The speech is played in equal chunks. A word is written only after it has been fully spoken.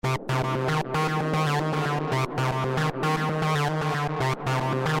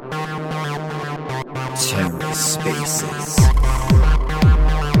TerraSpaces.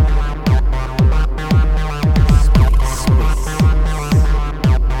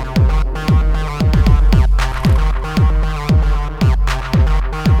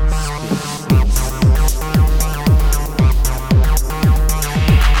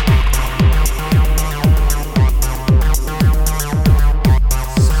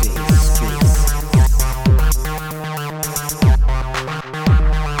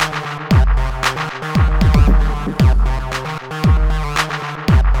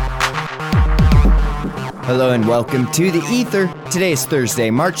 Hello and welcome to The Ether. Today is Thursday,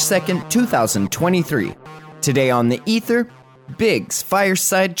 March 2nd, 2023. Today on The Ether, Big's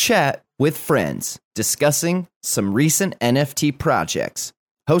Fireside Chat with friends, discussing some recent NFT projects,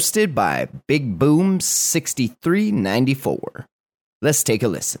 hosted by Big Boom 6394. Let's take a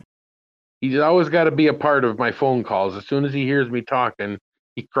listen. He's always got to be a part of my phone calls. As soon as he hears me talking,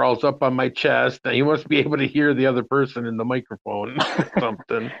 he crawls up on my chest, and he must be able to hear the other person in the microphone or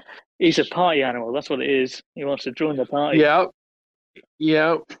something. He's a party animal. That's what it is. He wants to join the party. Yeah.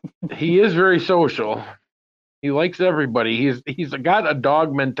 He is very social. He likes everybody. He's got a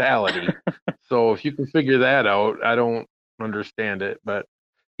dog mentality. So if you can figure that out, I don't understand it, but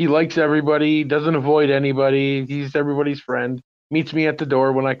he likes everybody. Doesn't avoid anybody. He's everybody's friend. Meets me at the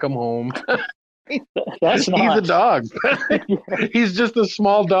door when I come home. That's nice. He's a dog. He's just a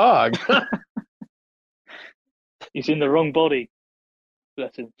small dog. He's in the wrong body.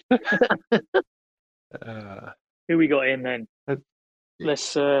 Bless him. Who we got in then?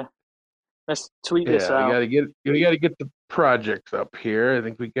 Let's tweet this out. We gotta get the projects up here. I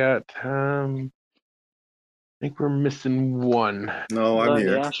think we got. I think we're missing one. No, I'm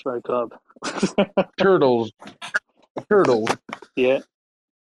here. The Astro Club. Turtles. Yeah.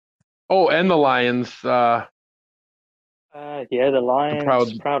 Oh, and the Lions. The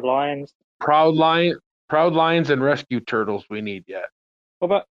Lions. Proud Lions. Proud Lions and Rescue Turtles. We need yet. What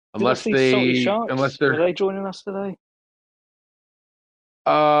about unless they're are they joining us today?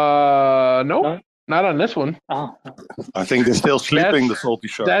 No, not on this one. Oh. I think they're still sleeping. The Salty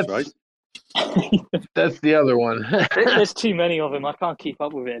Sharks, right? That's the other one. There's too many of them. I can't keep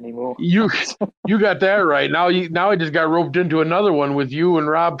up with it anymore. You got that right. Now I just got roped into another one with you and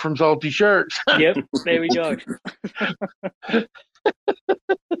Rob from Salty Sharks. Yep, there we go.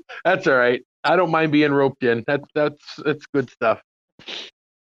 That's all right. I don't mind being roped in. That's good stuff.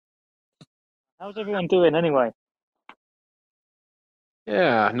 How's everyone doing anyway?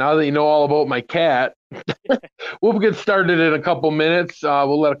 Yeah, now that you know all about my cat, we'll get started in a couple minutes.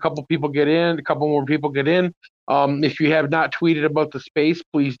 We'll let a couple more people get in. If you have not tweeted about the space,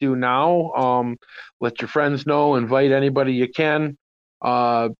 please do now. Let your friends know, invite anybody you can.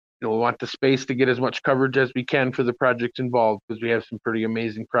 We want the space to get as much coverage as we can for the projects involved, because we have some pretty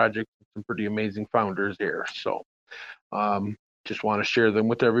amazing projects, some pretty amazing founders here. So just want to share them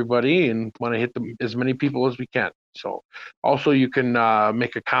with everybody and want to hit them as many people as we can. So also you can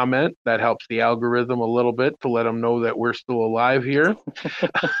make a comment. That helps the algorithm a little bit to let them know that we're still alive here.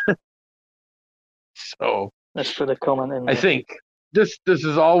 So let's put a comment in there. I think this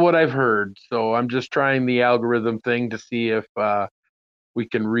is all what I've heard. So I'm just trying the algorithm thing to see if we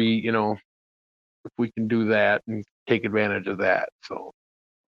can if we can do that and take advantage of that. So,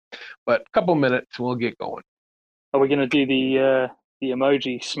 but a couple minutes, we'll get going. Are we going to do the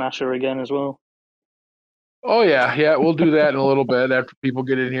emoji smasher again as well? Oh yeah, we'll do that in a little bit after people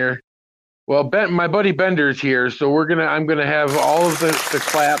get in here. Well, my buddy Bender's here, so I'm gonna have all of the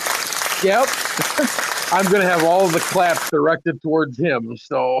claps. Yep, I'm gonna have all of the claps directed towards him.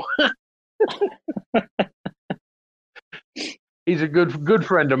 So he's a good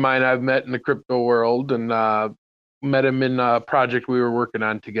friend of mine. I've met in the crypto world, and met him in a project we were working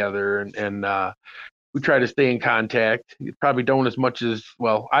on together, and we try to stay in contact. You probably don't as much as,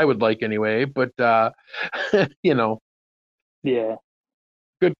 well, I would like anyway, but, Yeah.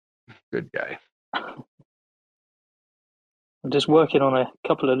 Good guy. I'm just working on a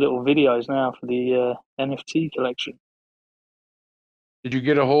couple of little videos now for the NFT collection. Did you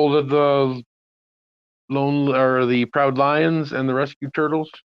get a hold of the the Proud Lions and the Rescue Turtles?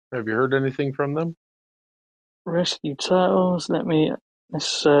 Have you heard anything from them? Rescue Turtles, let me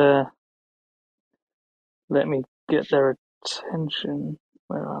get their attention.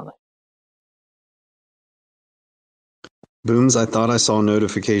 Where are they? Booms, I thought I saw a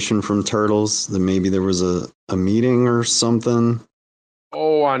notification from Turtles that maybe there was a meeting or something.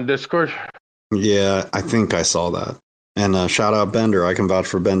 Oh, on Discord? Yeah, I think I saw that. And shout out Bender. I can vouch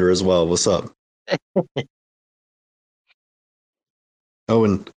for Bender as well. What's up? Oh,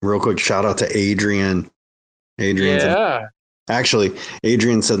 and real quick, shout out to Adrian. Yeah. Actually,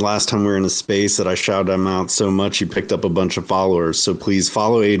 Adrian said last time we were in a space that I shouted him out so much he picked up a bunch of followers. So please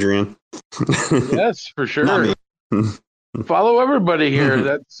follow Adrian. Yes, for sure. Not me. Follow everybody here.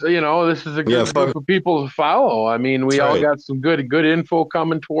 That's this is a good group of people to follow. I mean, we all got some good info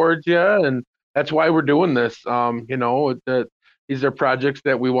coming towards you, and that's why we're doing this. These are projects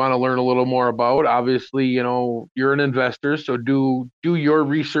that we want to learn a little more about. Obviously, you're an investor, so do your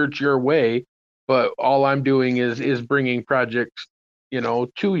research your way. But all I'm doing is bringing projects,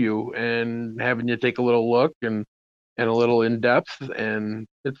 to you and having you take a little look and a little in depth, and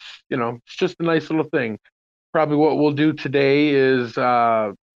it's just a nice little thing. Probably what we'll do today is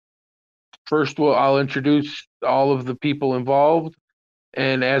first I'll introduce all of the people involved,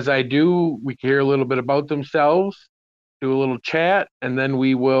 and as I do, we can hear a little bit about themselves, do a little chat, and then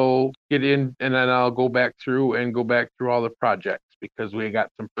we will get in, and then I'll go back through all the projects because we got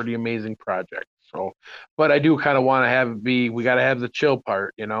some pretty amazing projects. So, but I do kind of want to we got to have the chill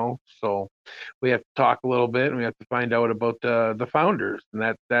part, So we have to talk a little bit, and we have to find out about the founders,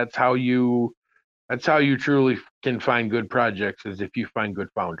 and that's how you truly can find good projects, is if you find good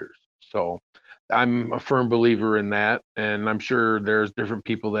founders. So I'm a firm believer in that, and I'm sure there's different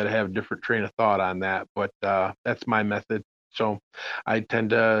people that have different train of thought on that, but that's my method. So I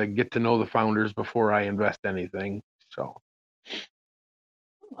tend to get to know the founders before I invest anything. So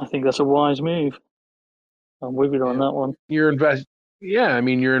I think that's a wise move. I'm with you on that one. You're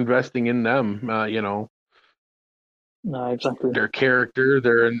investing in them. No, exactly. Their character,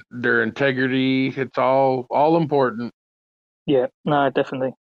 their integrity. It's all important. Yeah, no,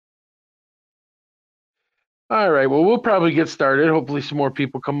 definitely. All right. Well, we'll probably get started. Hopefully some more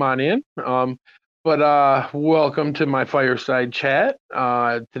people come on in. But welcome to my fireside chat.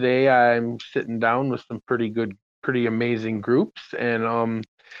 Today I'm sitting down with some pretty amazing groups. And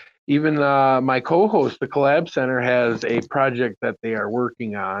even my co-host, the Collab Center, has a project that they are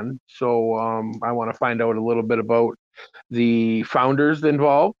working on. So I want to find out a little bit about the founders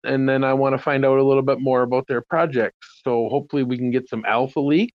involved, and then I want to find out a little bit more about their projects. So hopefully we can get some alpha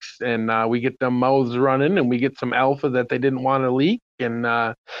leaks, and we get them mouths running, and we get some alpha that they didn't want to leak, and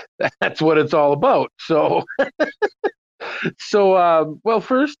that's what it's all about. So, well,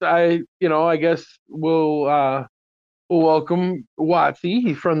 first I guess we'll welcome Watsy.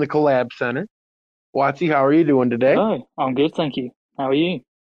 He's from the Collab Center. Watsy, how are you doing today? Hello, I'm good, thank you. How are you?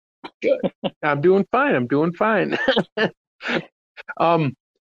 Good. I'm doing fine.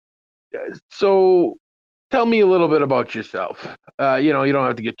 So tell me a little bit about yourself. You don't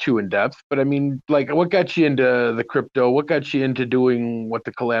have to get too in depth, but I mean, like, what got you into the crypto? What got you into doing what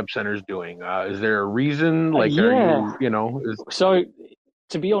the Collab Center is doing? Is there a reason? Like, yeah. are you, So,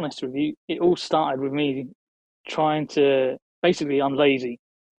 to be honest with you, it all started with me trying to, basically, I'm lazy.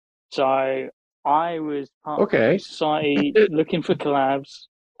 So I was part of the society looking for collabs,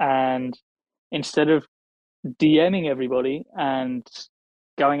 and instead of DMing everybody and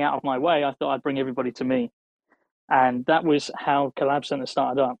going out of my way, I thought I'd bring everybody to me. And that was how Collab Center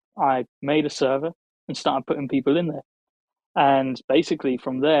started up. I made a server and started putting people in there. And basically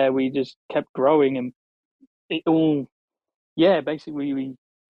from there, we just kept growing, and it all, basically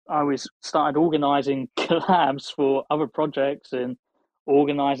I was started organizing collabs for other projects and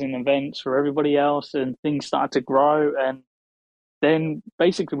organizing events for everybody else, and things started to grow. And then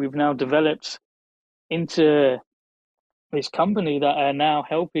basically we've now developed into this company that are now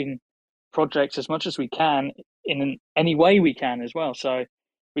helping projects as much as we can in any way we can as well. So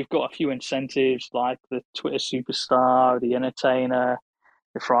we've got a few incentives like the Twitter Superstar, the Entertainer,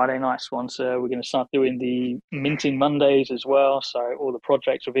 the Friday night sponsor. We're going to start doing the Minting Mondays as well. So all the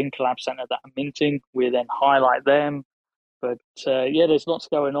projects within Collab Center that are minting, we then highlight them. But there's lots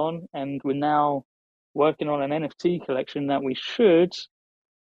going on, and we're now working on an NFT collection that we should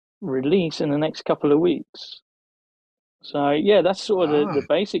release in the next couple of weeks. So that's sort of the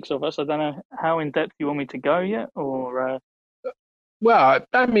basics of us. I don't know how in depth you want me to go yet, or. Well,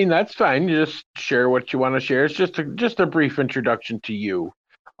 I mean, that's fine. You just share what you want to share. It's just a brief introduction to you.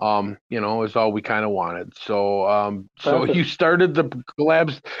 Is all we kind of wanted. So, so you started the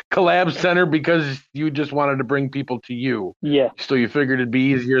collab center because you just wanted to bring people to you. Yeah. So you figured it'd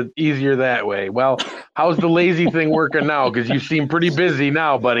be easier that way. Well, how's the lazy thing working now? Because you seem pretty busy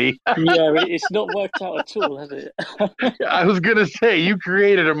now, buddy. Yeah, it's not worked out at all, has it? I was gonna say you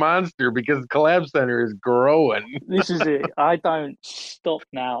created a monster because Collab Center is growing. This is it. I don't stop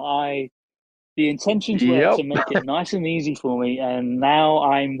now. The intentions were to make it nice and easy for me, and now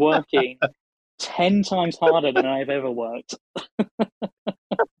I'm working 10 times harder than I've ever worked.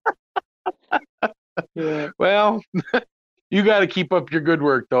 Well, You got to keep up your good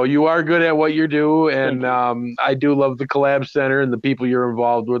work, though. You are good at what you do, and I do love the Collab Center and the people you're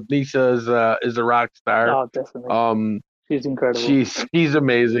involved with. Lisa is a rock star. Oh, definitely. She's incredible. She's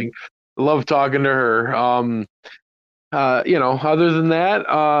amazing. Love talking to her. Other than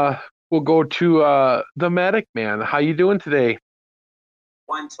that, we'll go to the Medic Man. How you doing today?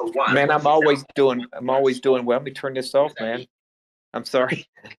 Man, I'm always doing well. Let me turn this off, man. I'm sorry.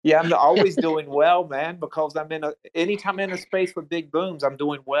 Yeah, I'm always doing well, man, because anytime I'm in a space with big booms, I'm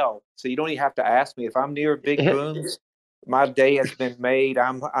doing well. So you don't even have to ask me. If I'm near big booms, my day has been made.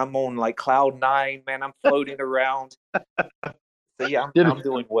 I'm on like cloud 9, man. I'm floating around. So yeah, I'm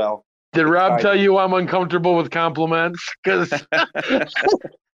doing well. Did Rob tell you I'm uncomfortable with compliments? Because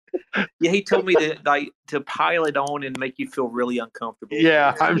yeah, he told me to pile it on and make you feel really uncomfortable.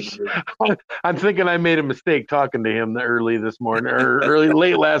 Yeah, I'm thinking I made a mistake talking to him early this morning or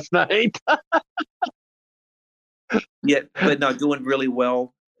late last night. Yeah, but no, doing really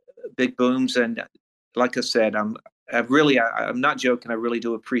well, big booms, and like I said, I'm not joking. I really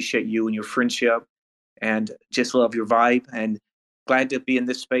do appreciate you and your friendship, and just love your vibe, and glad to be in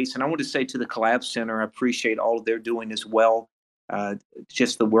this space. And I want to say to the Collab Center, I appreciate all they're doing as well.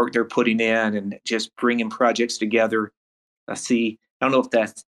 Just the work they're putting in and just bringing projects together. I don't know if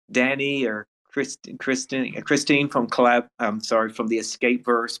that's Danny or Christine from Collab. From the Escape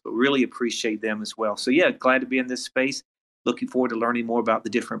Verse, but really appreciate them as well. So yeah, glad to be in this space. Looking forward to learning more about the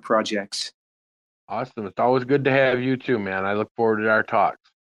different projects. Awesome. It's always good to have you too, man. I look forward to our talks.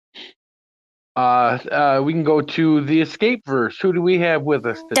 We can go to the Escape Verse. Who do we have with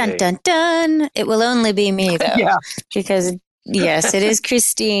us today? Dun, dun, dun. It will only be me, though. Yeah. Because, yes, it is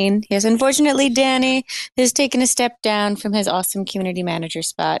Christine. Yes, unfortunately, Danny has taken a step down from his awesome community manager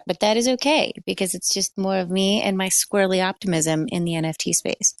spot, but that is okay because it's just more of me and my squirrely optimism in the NFT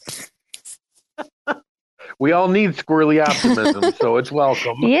space. We all need squirrely optimism, so it's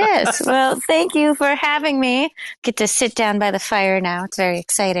welcome. Yes. Well, thank you for having me. Get to sit down by the fire now. It's very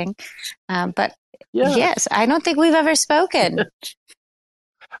exciting. But yes, I don't think we've ever spoken.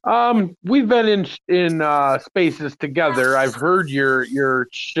 We've been in spaces together. I've heard your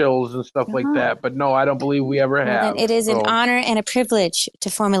chills and stuff like that, but no, I don't believe we ever have. Then it is an honor and a privilege to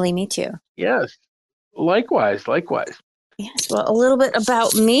formally meet you. Yes. Likewise. Yes, well, a little bit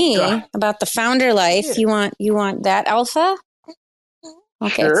about me, about the founder life. Yeah. You want that alpha?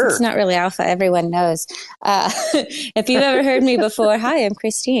 Okay, sure. It's not really alpha. Everyone knows. If you've ever heard me before, hi, I'm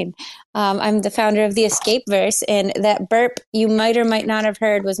Christine. I'm the founder of the Escape Verse, and that burp you might or might not have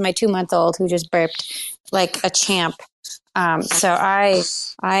heard was my 2-month-old who just burped like a champ. So I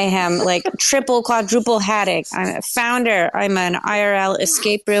am like triple, quadruple hatting. I'm a founder. I'm an IRL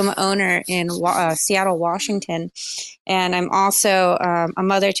escape room owner in Seattle, Washington. And I'm also a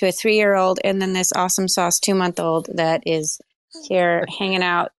mother to a 3-year-old and then this awesome sauce 2-month-old that is here hanging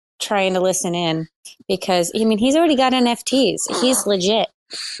out, trying to listen in because, he's already got NFTs. He's legit.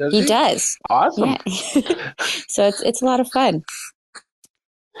 He does. Awesome. Yeah. So it's a lot of fun.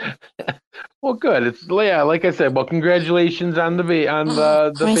 Well, good. It's like I said. Well, congratulations on the baby,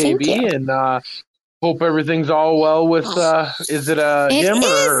 and hope everything's all well with. Is it him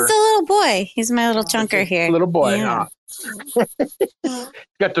or? It's a little boy. He's my little chunker here. Little boy, yeah.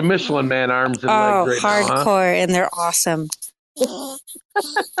 Got the Michelin Man arms and legs right hardcore, now, and they're awesome.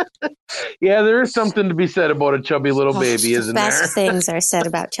 Yeah, there is something to be said about a chubby little baby, isn't there? Best things are said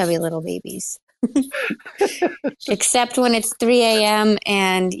about chubby little babies. Except when it's 3 a.m.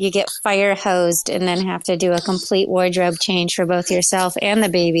 and you get fire hosed and then have to do a complete wardrobe change for both yourself and the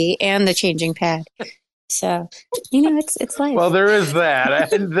baby and the changing pad. So, it's life. Well, there is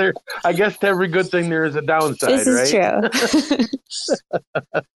that. I guess to every good thing there is a downside, this is right?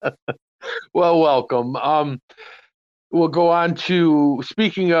 True. Well, welcome. We'll go on to,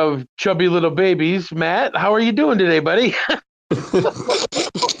 speaking of chubby little babies, Matt, how are you doing today, buddy?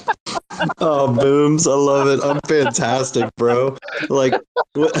 Oh, Booms, I love it. I'm fantastic, bro. Like,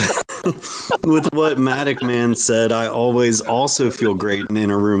 with what Matic Man said, I always also feel great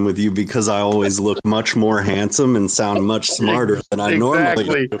in a room with you because I always look much more handsome and sound much smarter than I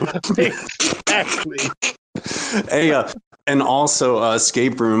normally do. Exactly. Hey, and also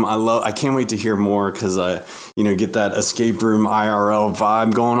escape room. I can't wait to hear more because I get that escape room IRL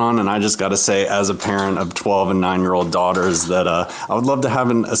vibe going on. And I just got to say, as a parent of 12 and 9-year-old daughters, that I would love to have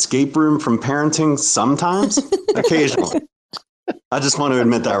an escape room from parenting sometimes, occasionally. I just want to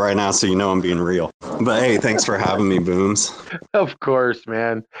admit that right now, so I'm being real. But hey, thanks for having me, Booms. Of course,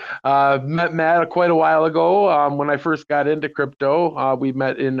 man. Met Matt quite a while ago. When I first got into crypto, we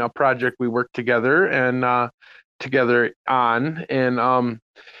met in a project we worked together and together on, and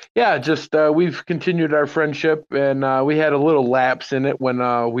yeah, just we've continued our friendship, and we had a little lapse in it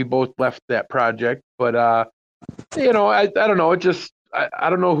when we both left that project. But I don't know. It just I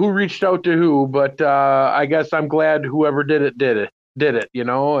don't know who reached out to who, but I guess I'm glad whoever did it.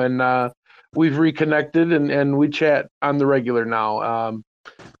 And we've reconnected and we chat on the regular now.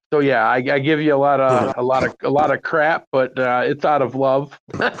 So yeah, I give you a lot of crap, but it's out of love.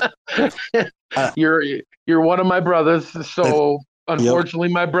 You're one of my brothers, so unfortunately,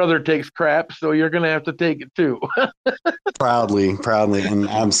 my brother takes crap, so you're gonna have to take it too. Proudly, and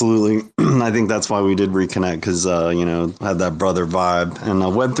absolutely. I think that's why we did reconnect because had that brother vibe, and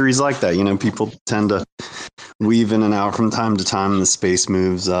Web3's like that. People tend to weave in and out from time to time, and the space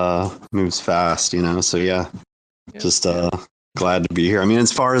moves fast. So yeah. Just glad to be here. I mean,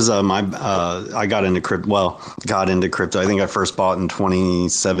 as far as I got into crypto. I think I first bought in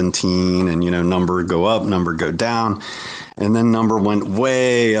 2017, and number go up, number go down, and then number went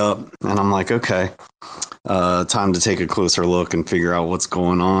way up, and I'm like, okay, time to take a closer look and figure out what's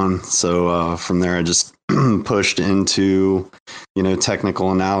going on. So from there, I just pushed into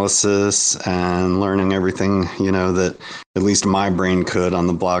technical analysis and learning everything that at least my brain could on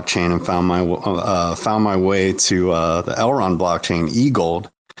the blockchain, and found my way to the Elrond blockchain, eGold,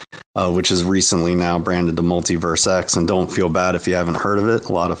 which is recently now branded to Multiverse X. And don't feel bad if you haven't heard of it.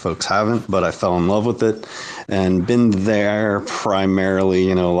 A lot of folks haven't, but I fell in love with it and been there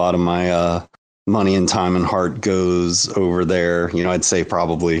primarily. A lot of my money and time and heart goes over there. I'd say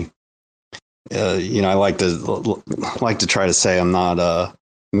probably. I like to try to say I'm not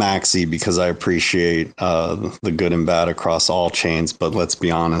maxi because I appreciate the good and bad across all chains. But let's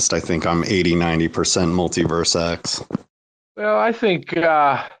be honest, I think I'm 80-90% Multiverse X. Well, I think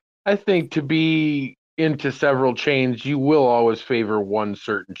to be into several chains, you will always favor one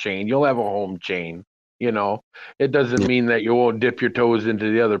certain chain. You'll have a home chain. It doesn't mean that you won't dip your toes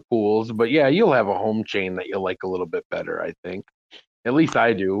into the other pools, but yeah, you'll have a home chain that you'll like a little bit better, I think. At least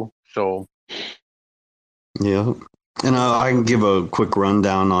I do. So. Yeah. And I can give a quick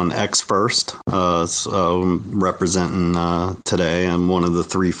rundown on X first. Representing today, I'm one of the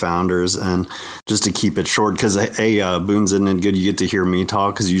three founders. And just to keep it short, because Boone's isn't it good you get to hear me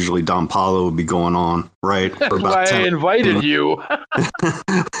talk? Because usually Don Paulo would be going on, right? That's why I invited you.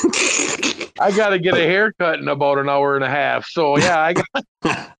 I got to get a haircut in about an hour and a half. So yeah,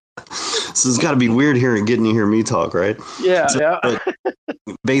 So it's got to be weird getting to hear me talk, right? Yeah, yeah.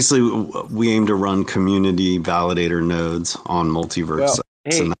 Basically, we aim to run community validator nodes on Multiverse. Well,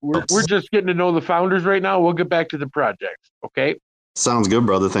 hey, we're just getting to know the founders right now. We'll get back to the projects, okay? Sounds good,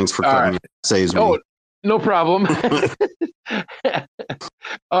 brother. Thanks for cutting me. Saves me. No problem.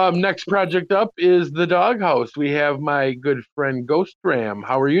 Next project up is the doghouse. We have my good friend Ghost Ram.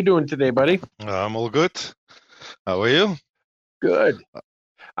 How are you doing today, buddy? I'm all good. How are you? Good.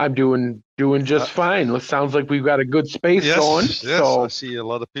 I'm doing just fine. It sounds like we've got a good space going. Yes, so. I see a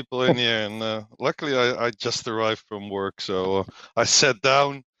lot of people in here, and luckily I just arrived from work, so I sat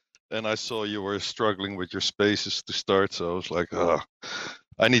down and I saw you were struggling with your spaces to start, so I was like,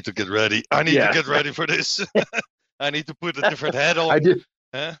 I need to get ready. I need to get ready for this. I need to put a different hat on. I did.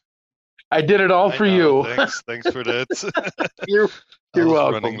 Huh? I did it all for you. Thanks for that. You're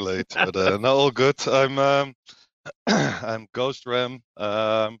welcome. Running late, but no, all good. I'm Ghost Ram,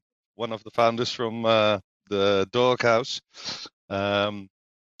 one of the founders from the Doghouse. I've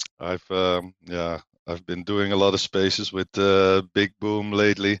been doing a lot of spaces with Big Boom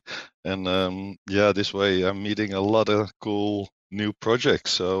lately, and this way I'm meeting a lot of cool new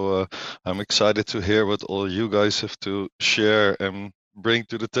projects. So I'm excited to hear what all you guys have to share and bring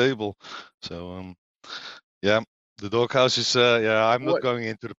to the table. So the doghouse is I'm not going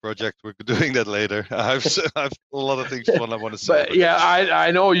into the project. We're doing that later. I've a lot of things fun I want to say. But yeah, I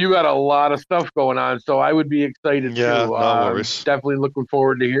know you got a lot of stuff going on, so I would be excited too. No worries. Definitely looking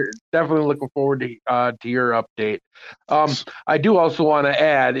forward to your update. I do also want to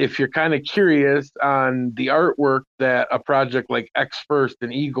add, if you're kind of curious on the artwork that a project like X First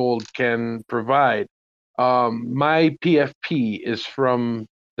and eGold can provide, my PFP is from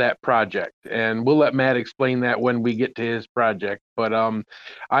that project, and we'll let Matt explain that when we get to his project. But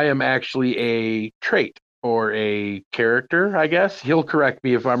I am actually a trait or a character, I guess. He'll correct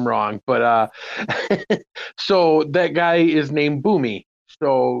me if I'm wrong, but so that guy is named Boomy.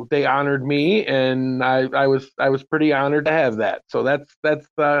 So they honored me, and I was pretty honored to have that. So that's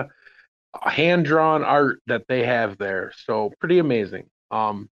the hand drawn art that they have there. So pretty amazing.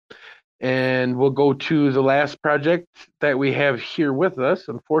 And we'll go to the last project that we have here with us.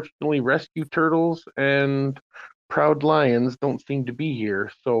 Unfortunately, Rescue Turtles and Proud Lions don't seem to be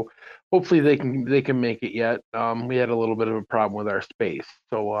here, so hopefully they can make it yet. We had a little bit of a problem with our space,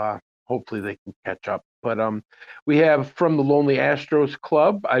 so hopefully they can catch up. But we have from the Lonely Astros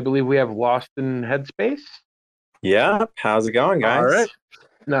Club, I believe we have Lost in Headspace. Yeah, how's it going, guys? All right,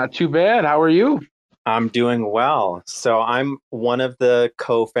 not too bad. How are you? I'm doing well. So I'm one of the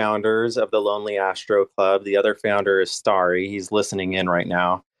co-founders of the Lonely Astro Club. The other founder is Starry. He's listening in right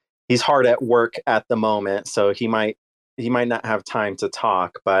now. He's hard at work at the moment, so he might not have time to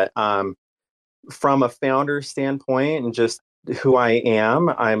talk. But from a founder standpoint and just who I am,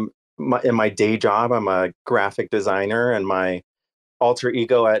 in my day job, I'm a graphic designer, and my alter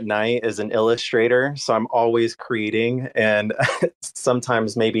ego at night is an illustrator. So I'm always creating, and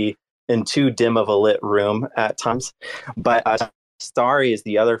sometimes maybe in too dim of a lit room at times. But Starry is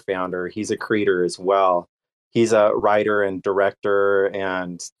the other founder. He's a creator as well. He's a writer and director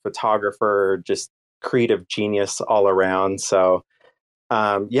and photographer, just creative genius all around. So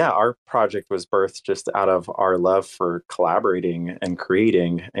our project was birthed just out of our love for collaborating and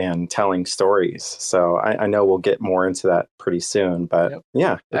creating and telling stories. So I know we'll get more into that pretty soon, but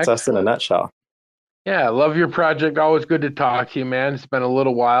yeah, it's Excellent. Us in a nutshell. Yeah, I love your project. Always good to talk to you, man. It's been a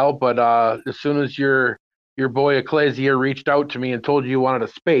little while, but as soon as your boy Ecclesia reached out to me and told you wanted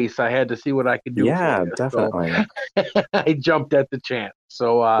a space, I had to see what I could do. Yeah, for you. definitely. So I jumped at the chance.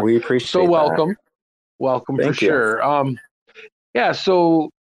 So we appreciate so welcome. That. Welcome Thank for you. sure. Yeah, so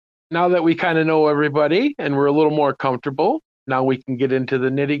now that we kind of know everybody and we're a little more comfortable, now we can get into the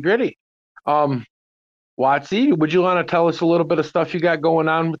nitty-gritty. Watsy, would you want to tell us a little bit of stuff you got going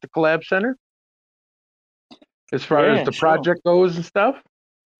on with the Collab Center? As far as the project goes and stuff?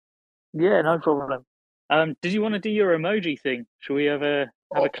 Yeah, no problem. Did you want to do your emoji thing? Should we have a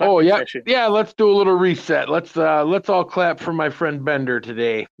clapping session? Yeah, let's do a little reset. Let's all clap for my friend Bender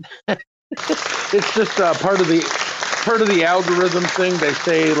today. It's just part of the algorithm thing. They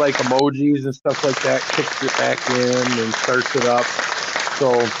say like emojis and stuff like that kicks it back in and starts it up.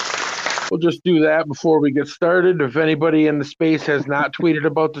 So we'll just do that before we get started. If anybody in the space has not tweeted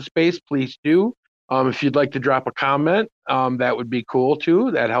about the space, please do. If you'd like to drop a comment, that would be cool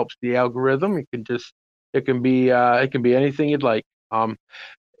too. That helps the algorithm. It can be anything you'd like.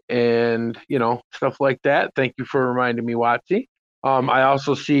 And stuff like that. Thank you for reminding me, Watsy. I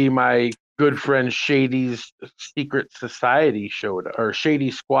also see my good friend Shady's Secret Society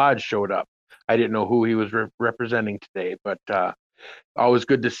Shady Squad showed up. I didn't know who he was representing today, but always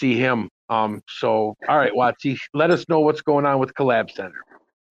good to see him. So, all right, Watsy, let us know what's going on with Collab Center.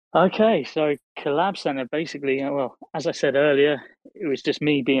 Okay, so Collab Center, basically, well, as I said earlier, it was just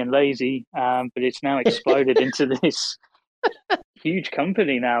me being lazy, but it's now exploded into this huge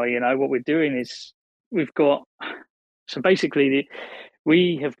company now. What we're doing is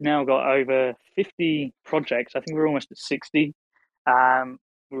we have now got over 50 projects. I think we're almost at 60.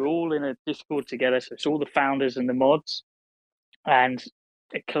 We're all in a Discord together, so it's all the founders and the mods. And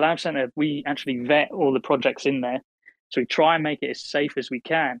at Collab Center, we actually vet all the projects in there. So we try and make it as safe as we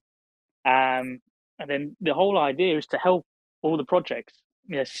can. And then the whole idea is to help all the projects.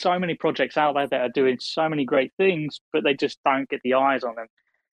 There's so many projects out there that are doing so many great things, but they just don't get the eyes on them.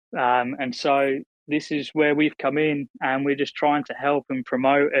 And so this is where we've come in, and we're just trying to help and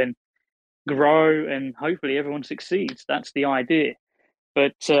promote and grow, and hopefully everyone succeeds. That's the idea.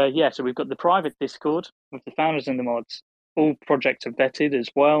 But so we've got the private Discord with the founders and the mods. All projects are vetted as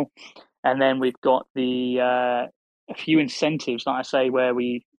well. And then we've got a few incentives, like I say, where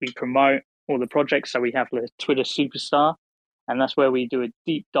we promote all the projects. So we have the Twitter Superstar, and that's where we do a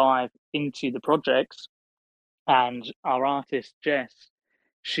deep dive into the projects. And our artist, Jess,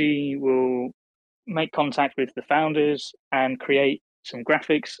 she will make contact with the founders and create some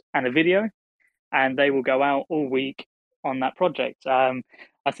graphics and a video, and they will go out all week on that project. I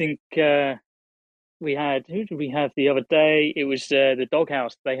think who did we have the other day? It was the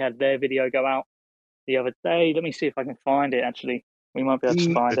Doghouse. They had their video go out the other day. Let me see if I can find it, actually. We might be able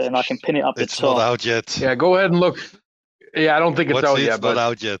to find it, and I can pin it up the top. It's not out yet. Yeah, go ahead and look. Yeah, I don't think it's out yet. It's not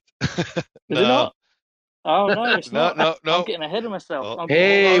out yet. Is it not? Oh, no, it's not. No. I'm getting ahead of myself. Oh.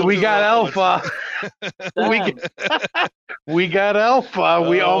 Hey, we got Alpha. we got Alpha.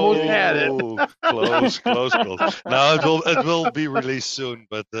 We almost had it. Close. Now it will be released soon,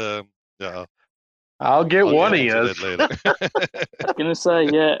 but yeah. I'll get one of you. I was going to say,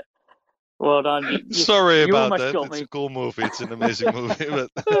 yeah. Well done. Sorry about that. It's a cool movie. It's an amazing movie.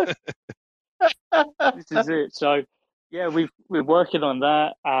 But this is it. So, yeah, we're working on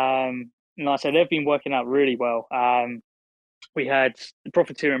that. And like I said, they've been working out really well. We had the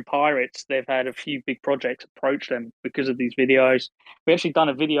Profiteering Pirates. They've had a few big projects approach them because of these videos. We actually done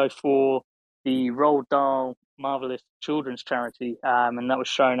a video for the Roald Dahl marvelous children's charity, and that was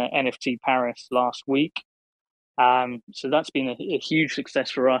shown at NFT Paris last week. So that's been a huge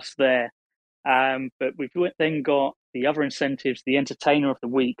success for us there. But we've then got the other incentives, the entertainer of the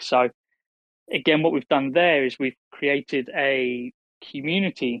week. So again, what we've done there is we've created a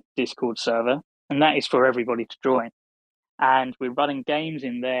community Discord server, and that is for everybody to join. And we're running games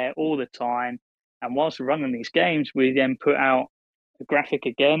in there all the time. And whilst we're running these games, we then put out a graphic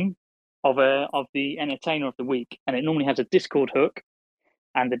again of the entertainer of the week, and it normally has a Discord hook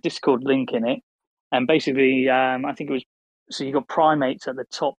and the Discord link in it. And basically, I think it was, so you got Primates at the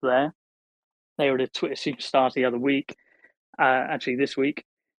top there. They were the Twitter superstars the other week, actually this week.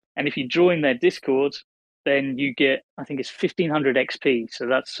 And if you join their Discord, then you get, I think it's 1500 XP. So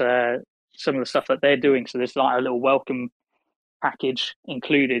that's some of the stuff that they're doing. So there's like a little welcome package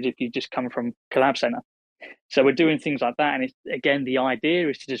included if you just come from Collab Center. So we're doing things like that. And it's, again, the idea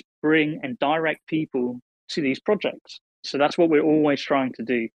is to just bring and direct people to these projects. So that's what we're always trying to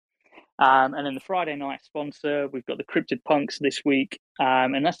do. And then the Friday night sponsor, we've got the Cryptid Punks this week.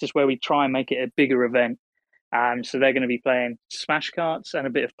 And that's just where we try and make it a bigger event. So they're going to be playing Smash Carts and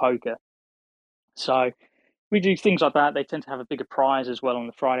a bit of poker. So we do things like that. They tend to have a bigger prize as well on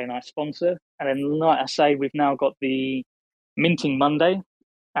the Friday night sponsor. And then, like I say, we've now got the Minting Monday.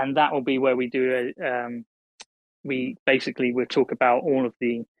 And that will be where we do we'll talk about all of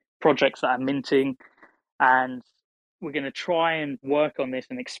the projects that are minting, and we're going to try and work on this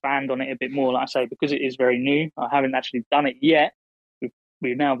and expand on it a bit more. Like I say, because it is very new, I haven't actually done it yet.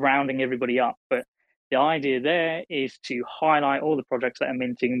 We're now rounding everybody up, but the idea there is to highlight all the projects that are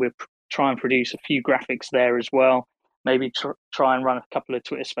minting. We'll try and produce a few graphics there as well. Maybe try and run a couple of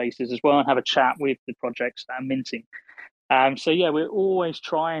Twitter spaces as well and have a chat with the projects that are minting. So yeah, we're always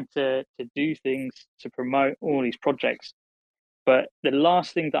trying to do things to promote all these projects. But the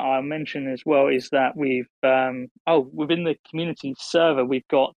last thing that I'll mention as well is that we've within the community server, we've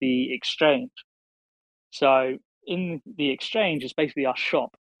got the exchange. So in the exchange is basically our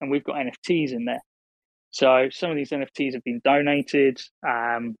shop, and we've got NFTs in there. So some of these NFTs have been donated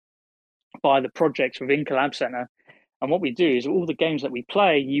by the projects within Collab Center. And what we do is all the games that we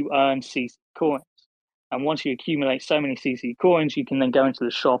play, you earn CC coins. And once you accumulate so many CC coins, you can then go into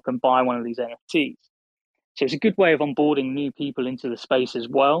the shop and buy one of these NFTs. So it's a good way of onboarding new people into the space as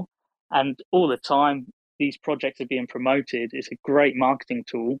well. And all the time, these projects are being promoted. It's a great marketing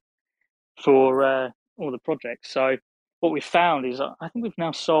tool for all the projects. So what we've found is I think we've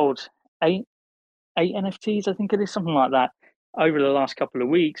now sold eight NFTs, I think it is, something like that, over the last couple of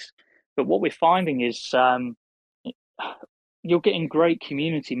weeks. But what we're finding is you're getting great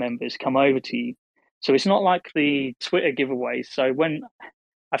community members come over to you. So it's not like the Twitter giveaways. So when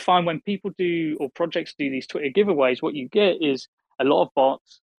people do, or projects do, these Twitter giveaways, what you get is a lot of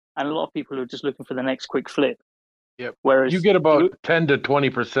bots and a lot of people who are just looking for the next quick flip. Yep. Whereas you get about 10 to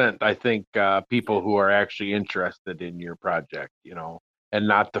 20%, I think, people who are actually interested in your project, and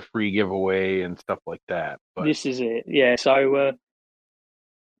not the free giveaway and stuff like that. But this is it. Yeah. So,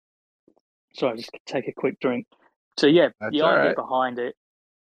 sorry, just take a quick drink. So yeah, the idea behind it,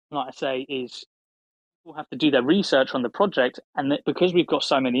 like I say, is people have to do their research on the project, and because we've got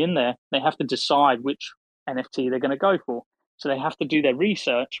so many in there, they have to decide which NFT they're going to go for. So they have to do their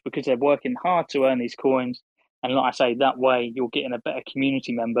research because they're working hard to earn these coins. And like I say, that way you're getting a better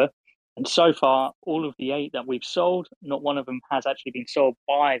community member. And so far, all of the 8 that we've sold, not one of them has actually been sold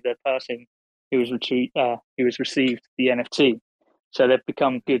by the person who has received the NFT. So they've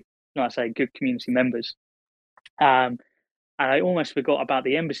become good, like I say, good community members. And I almost forgot about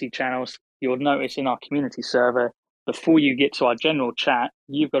the embassy channels. You'll notice in our community server, before you get to our general chat,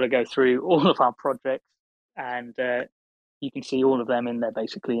 you've got to go through all of our projects, and you can see all of them in there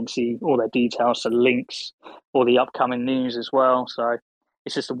basically and see all their details, so links, all the upcoming news as well. So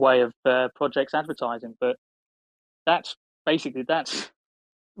it's just a way of projects advertising. But that's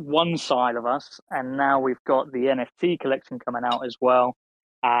one side of us. And now we've got the NFT collection coming out as well.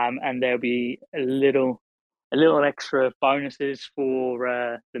 And there'll be a little extra bonuses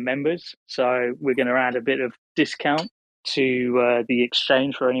for the members. So we're going to add a bit of discount to the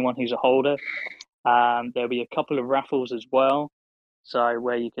exchange for anyone who's a holder. There'll be a couple of raffles as well, so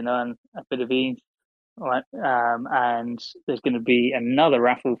where you can earn a bit of ETH, right? And there's going to be another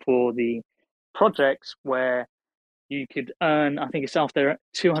raffle for the projects where you could earn, I think it's after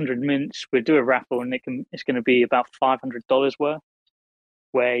 200 mints, we'll do a raffle, and it's going to be about $500 worth,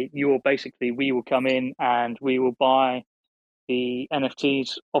 where we will come in and we will buy the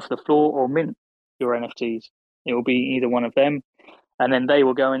NFTs off the floor or mint your NFTs. It will be either one of them, and then they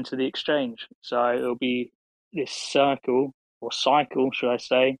will go into the exchange. So it'll be this circle, or cycle, should I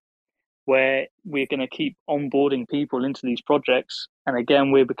say, where we're going to keep onboarding people into these projects, and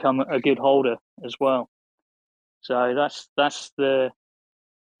again, we become a good holder as well. So that's the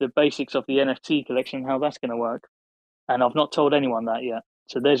basics of the NFT collection, how that's going to work. And I've not told anyone that yet.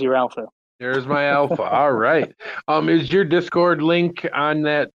 So there's your alpha. There's my alpha. All right. Is your Discord link on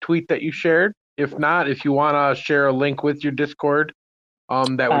that tweet that you shared? If not, if you want to share a link with your Discord,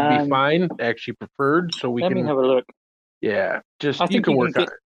 that would be fine. Actually preferred, so we can. Let me have a look. Yeah, you can work on it.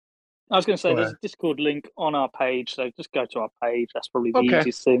 I was going to say there's a Discord link on our page, so just go to our page. That's probably the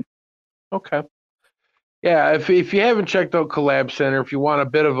easiest thing. Okay. Yeah, if you haven't checked out Collab Center, if you want a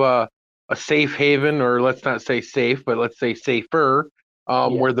bit of a safe haven, or let's not say safe, but let's say safer,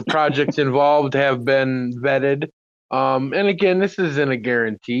 where the projects involved have been vetted. And again, this isn't a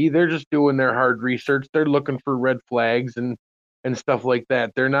guarantee. They're just doing their hard research. They're looking for red flags and stuff like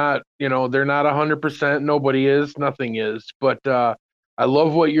that. They're not, they're not 100%. Nobody is. Nothing is. But I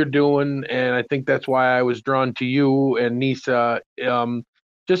love what you're doing, and I think that's why I was drawn to you and Nisa,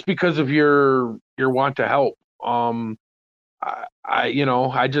 just because of your want to help. All I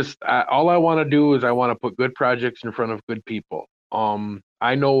want to do is I want to put good projects in front of good people.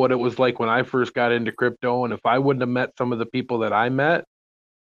 I know what it was like when I first got into crypto, and if I wouldn't have met some of the people that I met,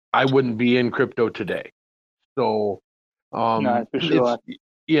 I wouldn't be in crypto today. So, no, for sure.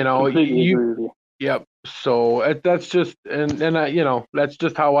 Completely agree with you. Yep. So that's just, and that's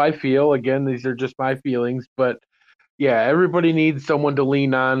just how I feel. Again, these are just my feelings, but yeah, everybody needs someone to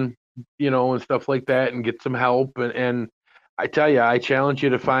lean on, and stuff like that, and get some help. And I tell you, I challenge you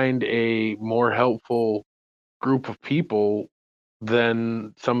to find a more helpful group of people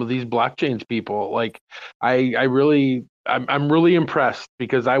than some of these blockchains people. Like, I'm really impressed,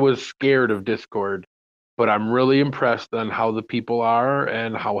 because I was scared of Discord, but I'm really impressed on how the people are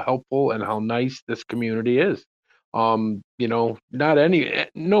and how helpful and how nice this community is. Nobody,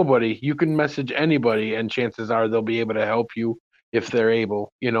 you can message anybody and chances are they'll be able to help you if they're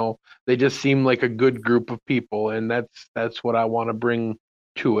able. They just seem like a good group of people, and that's what I want to bring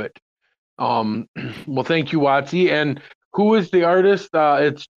to it. Well, thank you, Watsy. And who is the artist?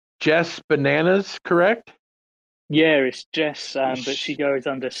 It's Jess Bananas, correct? Yeah, it's Jess, but she goes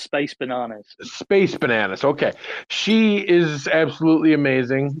under Space Bananas. Space Bananas. Okay. She is absolutely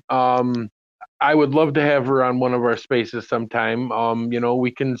amazing. I would love to have her on one of our spaces sometime.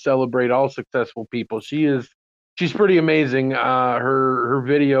 We can celebrate all successful people. She's pretty amazing. Her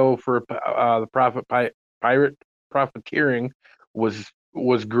video for the pirate profiteering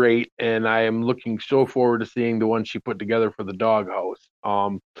was great, and I am looking so forward to seeing the one she put together for the dog house.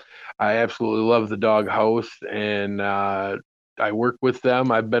 I absolutely love the dog house, and I work with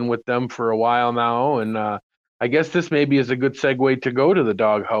them. I've been with them for a while now, and I guess this maybe is a good segue to go to the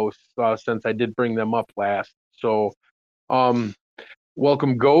dog house, since I did bring them up last. So,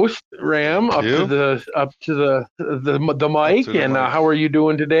 welcome, Ghost Ram, up to the mic. And how are you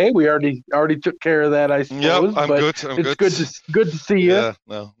doing today? We already took care of that, I suppose. Yep, I'm good. It's good to see you. Yeah,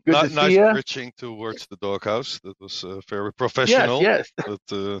 no, nice bridging towards the doghouse. That was very professional. Yes. But,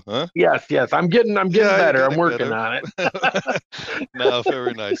 huh? Yes. I'm getting better. I'm working on it. No,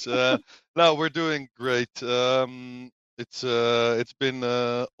 very nice. No, we're doing great. It's been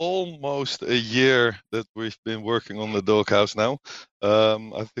almost a year that we've been working on the doghouse now.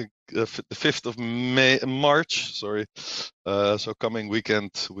 I think the 5th of March. Sorry. So coming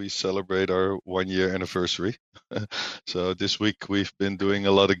weekend we celebrate our 1-year anniversary. So this week we've been doing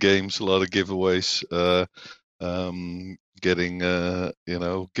a lot of games, a lot of giveaways, getting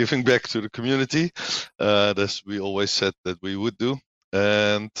giving back to the community, as we always said that we would do.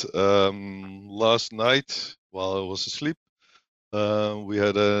 And last night, while I was asleep, we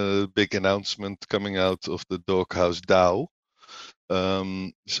had a big announcement coming out of the Doghouse DAO.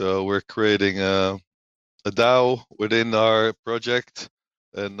 So we're creating a DAO within our project,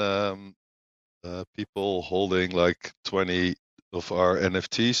 and people holding like 20 of our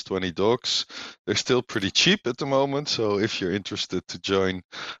NFTs, 20 dogs. They're still pretty cheap at the moment, so if you're interested to join,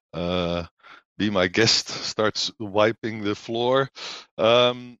 be my guest, start wiping the floor.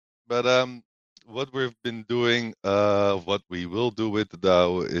 But what we've been doing, what we will do with the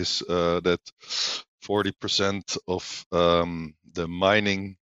DAO is that 40% of the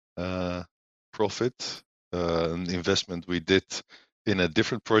mining profit, an investment we did in a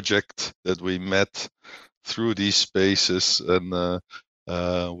different project that we met through these spaces, and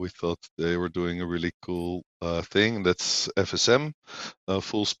we thought they were doing a really cool thing. That's FSM,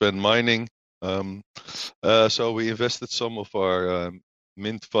 full spend mining. So we invested some of our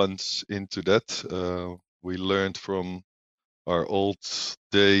mint funds into that. We learned from our old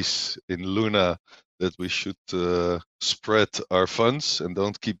days in Luna that we should spread our funds and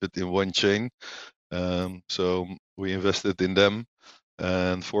don't keep it in one chain. So we invested in them,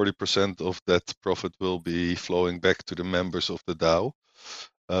 and 40% of that profit will be flowing back to the members of the DAO.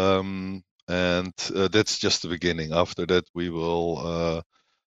 And that's just the beginning. After that, we will,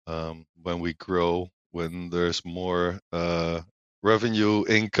 when we grow, when there's more revenue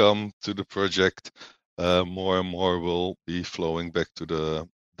income to the project, more and more will be flowing back to the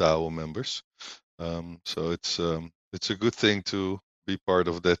DAO members. So it's a good thing to be part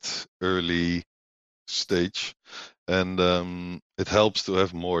of that early stage, and it helps to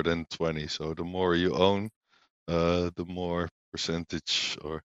have more than 20. So the more you own, the more percentage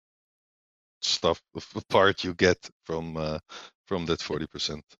or stuff of the part you get from that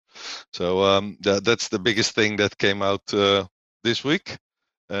 40%. So that's the biggest thing that came out this week.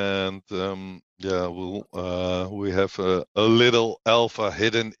 And yeah, we have a little alpha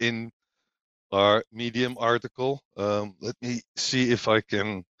hidden in our Medium article. Let me see if I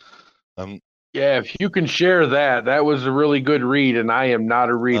can. Yeah, if you can share that, that was a really good read, and I am not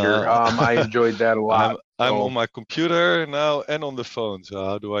a reader. I enjoyed that a lot. I'm on my computer now and on the phone. So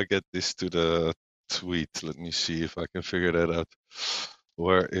how do I get this to the tweet? Let me see if I can figure that out.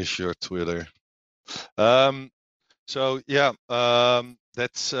 Where is your Twitter? So yeah,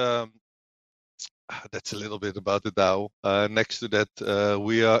 that's a little bit about the DAO. Next to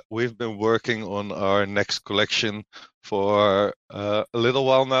that, we've been working on our next collection for a little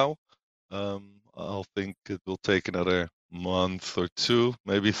while now. I'll think it will take another month or two,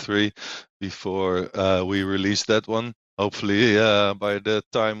 maybe 3, before we release that one. Hopefully, by the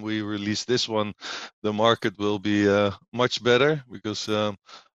time we release this one, the market will be much better, because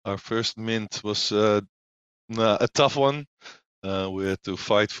our first mint was a tough one. We had to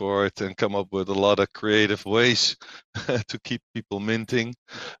fight for it and come up with a lot of creative ways to keep people minting,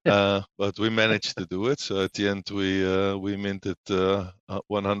 but we managed to do it. So at the end, we minted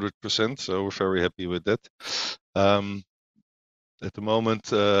 100%. So we're very happy with that. At the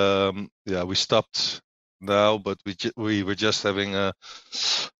moment, yeah, we stopped now, but we were just having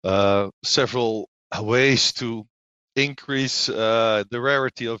several ways to increase the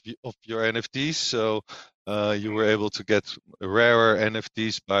rarity of your NFTs. So you were able to get rarer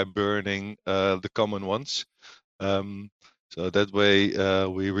NFTs by burning the common ones. So that way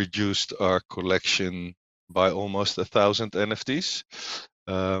we reduced our collection by almost 1,000 NFTs.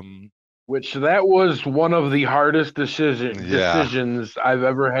 Which that was one of the hardest decisions I've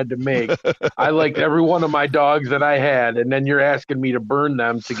ever had to make. I liked every one of my dogs that I had, and then you're asking me to burn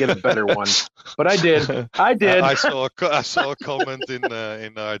them to get a better one. But I did. I saw a comment in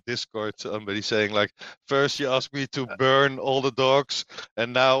our Discord, somebody saying like, first you asked me to burn all the dogs,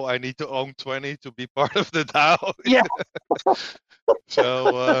 and now I need to own 20 to be part of the DAO. Yeah.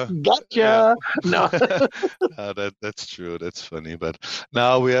 So gotcha. No, that's true. That's funny. But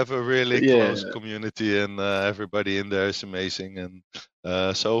now we have a really close community, and everybody in there is amazing.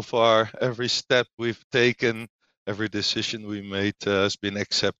 And so far, every step we've taken, every decision we made has been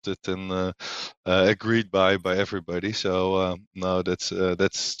accepted and agreed by everybody. So no,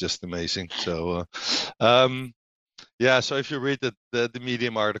 that's just amazing. So yeah. So if you read the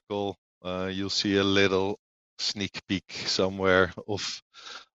Medium article, you'll see a little sneak peek somewhere of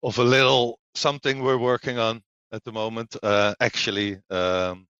a little something we're working on at the moment. Actually,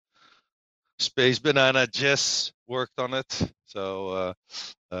 Space Banana Jess worked on it, so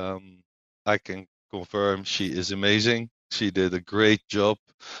I can confirm she is amazing. She did a great job.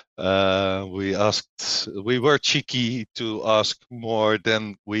 We were cheeky to ask more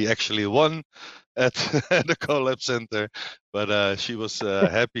than we actually won at the Collab Center, but she was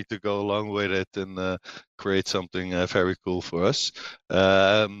happy to go along with it and create something very cool for us.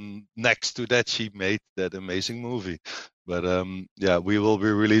 Next to that, she made that amazing movie. But yeah, we will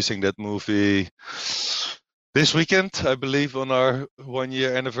be releasing that movie this weekend, I believe, on our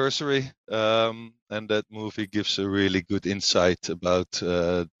 1-year anniversary. And that movie gives a really good insight about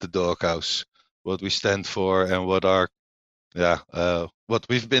the doghouse, what we stand for, and what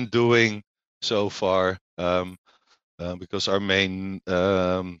we've been doing so far. Because our main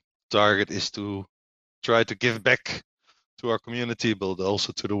target is to try to give back to our community, but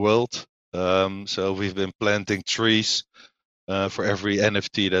also to the world. So we've been planting trees. For every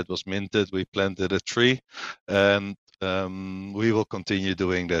NFT that was minted, we planted a tree, and we will continue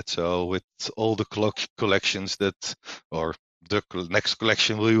doing that. So with all the collections or the next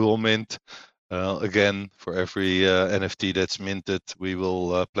collection we will mint, again, for every NFT that's minted, we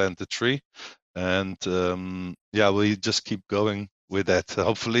will plant a tree. And yeah, we just keep going with that.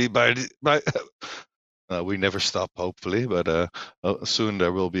 Hopefully by we never stop, hopefully, but soon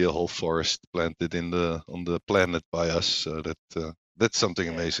there will be a whole forest planted on the planet by us. So that's something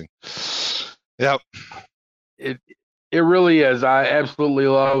amazing. Yeah. It really is. I absolutely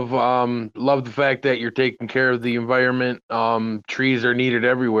love the fact that you're taking care of the environment. Trees are needed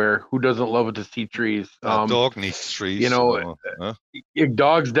everywhere. Who doesn't love it to see trees? Dog needs trees.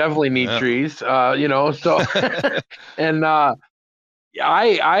 Dogs definitely need trees. So and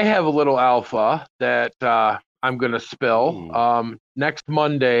I have a little alpha that I'm going to spill. Next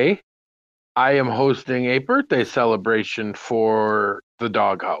Monday, I am hosting a birthday celebration for the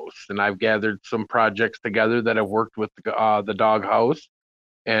doghouse, and I've gathered some projects together that I've worked with the doghouse,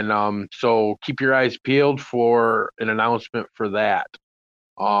 and so keep your eyes peeled for an announcement for that.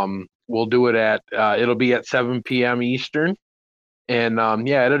 We'll do it it'll be at 7 p.m. Eastern, and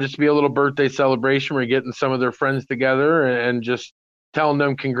it'll just be a little birthday celebration. We're getting some of their friends together and just telling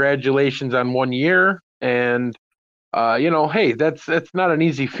them congratulations on 1 year, and hey, that's not an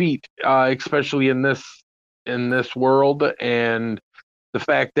easy feat, especially in this world. And the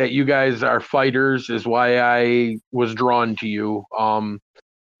fact that you guys are fighters is why I was drawn to you.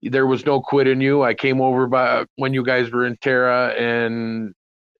 There was no quit in you. I came over when you guys were in Terra, and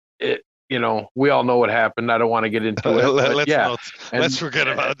we all know what happened. I don't want to get into it. Let's forget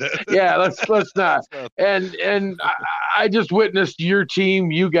about that. Yeah, let's not. And I just witnessed your team,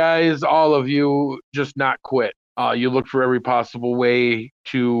 you guys, all of you, just not quit. You looked for every possible way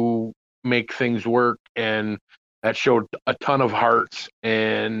to make things work, and that showed a ton of heart,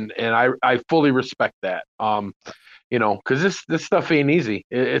 and I fully respect that. Because this stuff ain't easy.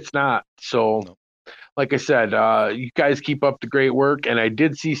 It's not. So, like I said, you guys keep up the great work, and I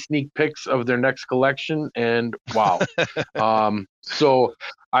did see sneak pics of their next collection, and wow. So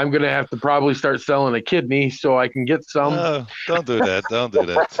I'm gonna have to probably start selling a kidney so I can get some. No, don't do that. Don't do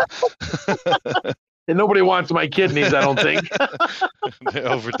that. And nobody wants my kidneys, I don't think. They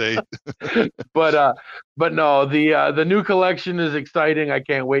overdate. But no, the new collection is exciting. I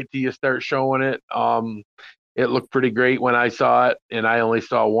can't wait till you start showing it. It looked pretty great when I saw it, and I only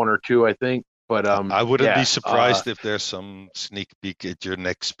saw one or two, I think. But I wouldn't be surprised if there's some sneak peek at your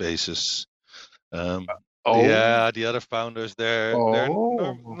next spaces. Yeah, the other founders, they're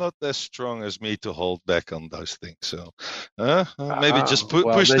not as strong as me to hold back on those things. So maybe just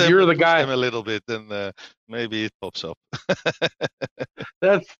push them a little bit, and maybe it pops up.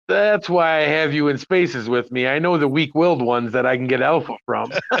 That's why I have you in spaces with me. I know the weak-willed ones that I can get alpha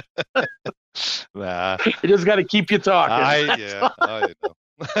from. Nah, you just got to keep you talking. I know.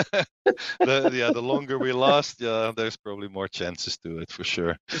 The longer we last, there's probably more chances to it for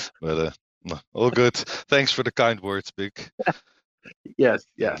sure. But all good. Thanks for the kind words, Big. Yes.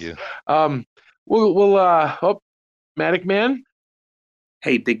 Thank you. Matic Man.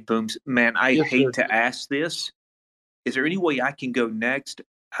 Hey, Big Booms, man. I hate to ask this. Is there any way I can go next?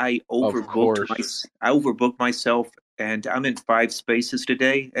 I overbooked myself, and I'm in 5 spaces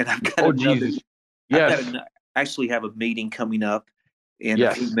today, and I've got Jesus. Yes. I've got to actually have a meeting coming up in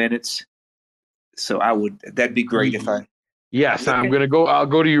a few minutes. So that'd be great if I. Yes, okay. I'll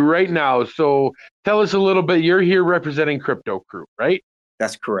go to you right now. So tell us a little bit. You're here representing Crypto Crew, right?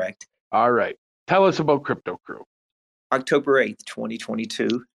 That's correct. All right. Tell us about Crypto Crew. October 8th,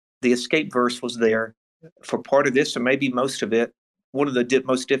 2022. The escape verse was there for part of this, or maybe most of it. One of the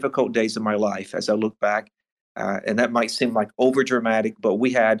most difficult days of my life as I look back. And that might seem like over dramatic, but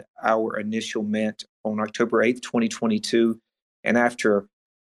we had our initial mint on October 8th, 2022. And after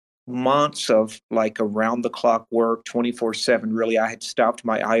months of like around the clock work, 24/7, really, I had stopped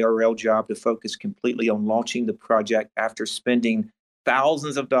my IRL job to focus completely on launching the project after spending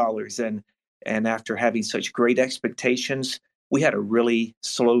thousands of dollars. And after having such great expectations, we had a really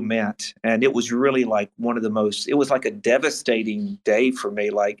slow mint. And it was really like it was like a devastating day for me.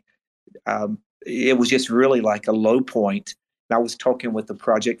 Like, it was just really like a low point. And I was talking with the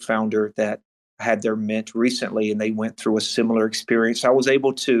project founder that had their mint recently, and they went through a similar experience. I was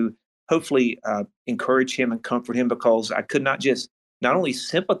able to hopefully encourage him and comfort him, because I could not only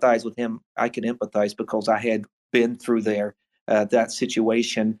sympathize with him, I could empathize because I had been through that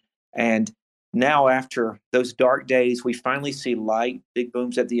situation. And now, after those dark days, we finally see light, Big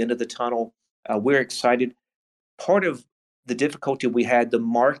Booms at the end of the tunnel. We're excited. Part of the difficulty we had, the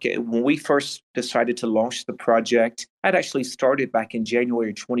market, when we first decided to launch the project, I'd actually started back in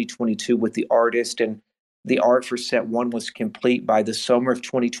January 2022 with the artist, and the art for set 1 was complete by the summer of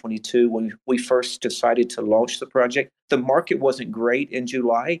 2022 when we first decided to launch the project. The market wasn't great in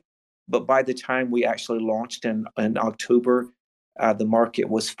July, but by the time we actually launched in October, the market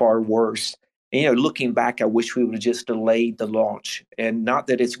was far worse. And, looking back, I wish we would have just delayed the launch. And not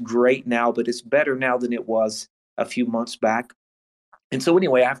that it's great now, but it's better now than it was a few months back. And so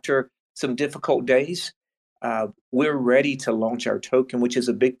anyway, after some difficult days, we're ready to launch our token, which is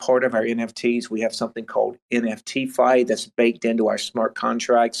a big part of our NFTs. We have something called NFTFi that's baked into our smart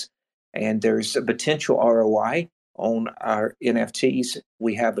contracts, and there's a potential ROI on our NFTs.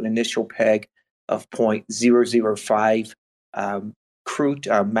 We have an initial peg of 0.005 crew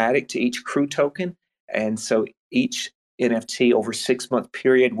Matic to each crew token, and so each NFT over a 6-month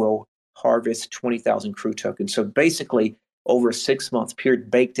period will harvest 20,000 crew tokens. So basically, over a 6-month period,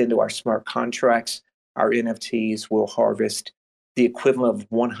 baked into our smart contracts, our NFTs will harvest the equivalent of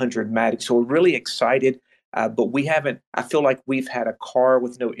 100 Matic. So we're really excited, but we haven't. I feel like we've had a car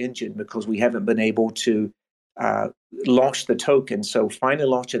with no engine because we haven't been able to launch the token. So finally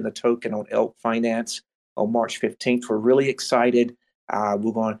launching the token on Elk Finance on March 15th. We're really excited.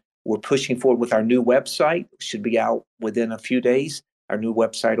 We're pushing forward with our new website. It should be out within a few days. Our new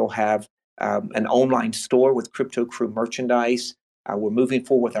website will have an online store with Crypto Crew merchandise. We're moving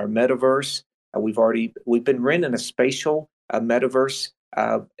forward with our metaverse. We've been renting a spatial metaverse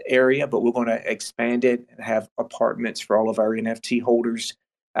area, but we're going to expand it and have apartments for all of our NFT holders.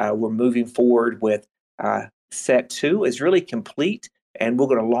 We're moving forward with Set 2 is really complete, and we're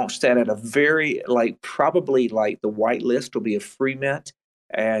going to launch that at a very probably the white list will be a free mint,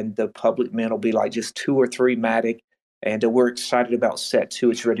 and the public mint will be just 2 or 3 Matic. And we're excited about Set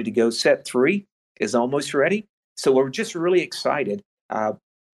 2. It's ready to go. Set 3 is almost ready. So we're just really excited.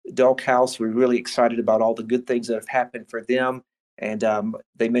 Doghouse, we're really excited about all the good things that have happened for them. And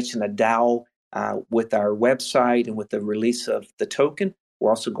they mentioned a DAO with our website and with the release of the token.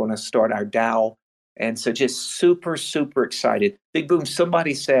 We're also going to start our DAO. And so just super, super excited. Big Boom,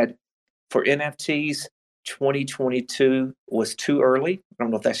 somebody said for NFTs, 2022 was too early. I don't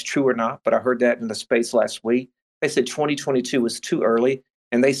know if that's true or not, but I heard that in the space last week. They said 2022 was too early.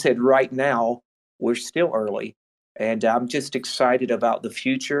 And they said right now, we're still early. And I'm just excited about the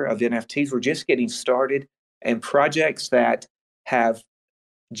future of NFTs. We're just getting started. And projects that have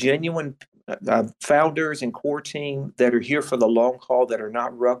genuine founders and core team that are here for the long haul, that are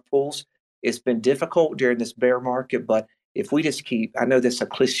not rug pulls. It's been difficult during this bear market, but if we just keep, I know that's a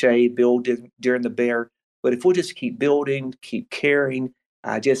cliche, build during the bear, but if we just keep building, keep caring,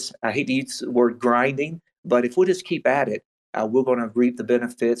 I hate to use the word grinding, but if we just keep at it, we're going to reap the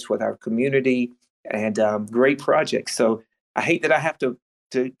benefits with our community and great projects. So I hate that I have to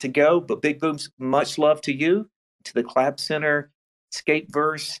go, but Big Boom's much love to you, to the Collab Center,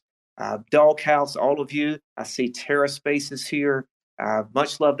 Scapeverse, Doghouse, all of you. I see Terra Spaces here.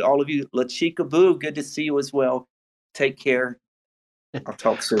 Much love to all of you. La Chica Boo, good to see you as well. Take care. I'll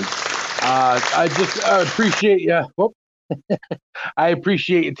talk soon. I appreciate you. I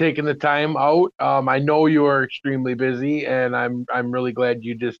appreciate you taking the time out. I know you are extremely busy, and I'm really glad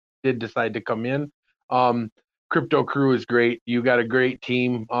you just did decide to come in. Crypto Crew is great. You got a great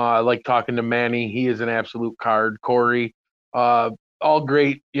team. I like talking to Manny. He is an absolute card. Corey, all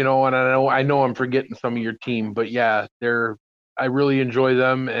great. And I know I'm forgetting some of your team, but yeah, I really enjoy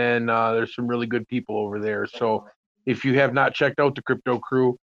them, and there's some really good people over there. So if you have not checked out the Crypto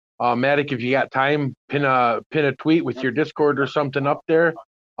Crew, Matic, if you got time, pin a tweet with your Discord or something up there.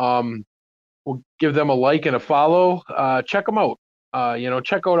 We'll give them a like and a follow. Check them out.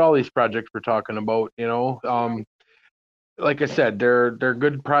 Check out all these projects we're talking about. Like I said, they're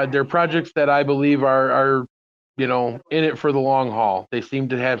good. They're projects that I believe are in it for the long haul. They seem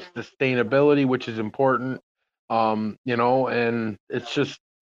to have sustainability, which is important. And it's just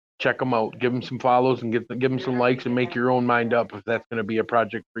check them out, give them some follows, and give them some likes, and make your own mind up if that's going to be a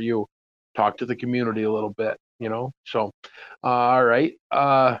project for you. Talk to the community a little bit, So, all right.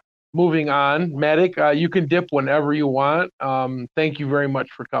 Moving on, Matic, you can dip whenever you want. Thank you very much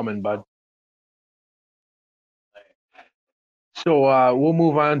for coming, bud. So we'll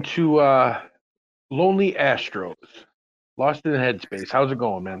move on to Lonely Astros, Lost in the Headspace. How's it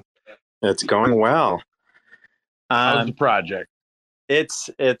going, man? It's going well. How's the project?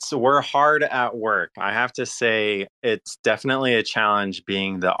 We're hard at work. I have to say, it's definitely a challenge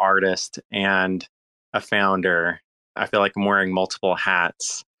being the artist and a founder. I feel like I'm wearing multiple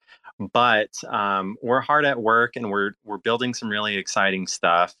hats, but we're hard at work, and we're building some really exciting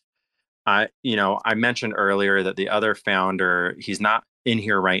stuff. I mentioned earlier that the other founder, he's not in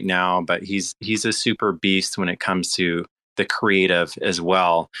here right now, but he's a super beast when it comes to the creative as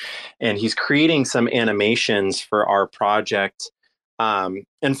well. And he's creating some animations for our project.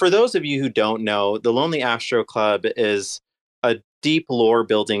 And for those of you who don't know, the Lonely Astro Club is a deep lore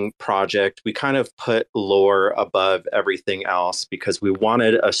building project. We kind of put lore above everything else because we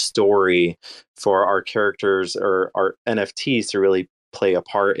wanted a story for our characters or our NFTs to really play a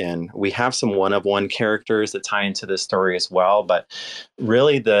part in. We have some one-of-one characters that tie into this story as well, but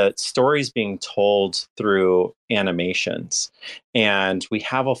really the story is being told through animations. And we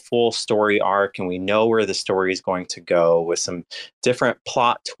have a full story arc, and we know where the story is going to go with some different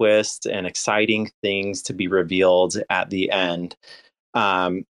plot twists and exciting things to be revealed at the end.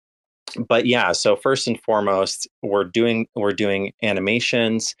 But yeah, so first and foremost, we're doing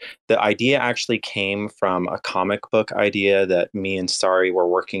animations. The idea actually came from a comic book idea that me and Starry were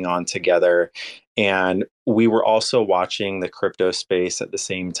working on together, and we were also watching the crypto space at the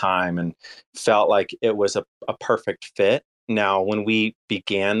same time and felt like it was a perfect fit. Now, when we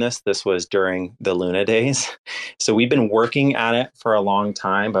began this was during the Luna days. So we've been working at it for a long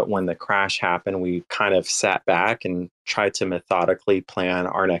time, but when the crash happened, we kind of sat back and tried to methodically plan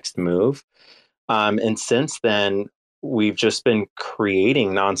our next move. And since then, we've just been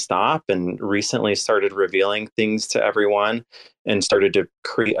creating nonstop and recently started revealing things to everyone and started to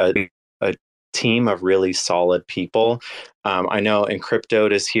create a team of really solid people. I know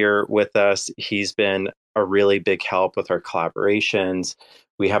Encryptoed is here with us. He's been a really big help with our collaborations.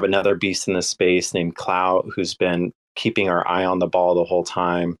 We have another beast in the space named Clout who's been keeping our eye on the ball the whole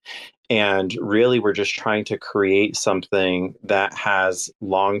time. And really, we're just trying to create something that has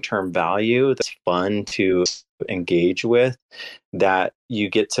long-term value, that's fun to engage with, that you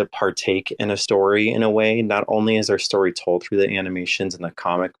get to partake in a story in a way. Not only is our story told through the animations in the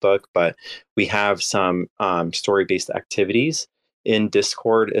comic book, but we have some story-based activities in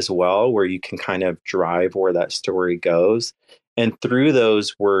Discord as well, where you can kind of drive where that story goes. And through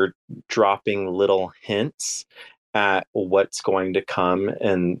those, we're dropping little hints at what's going to come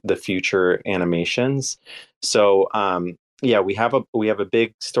in the future animations. So yeah, we have a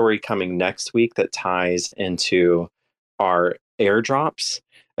big story coming next week that ties into our airdrops.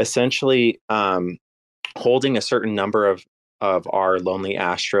 Essentially, holding a certain number of our Lonely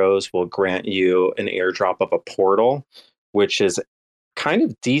Astros will grant you an airdrop of a portal, which is kind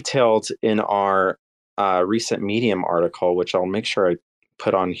of detailed in our recent Medium article, which I'll make sure I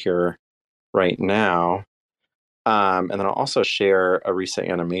put on here right now. And then I'll also share a recent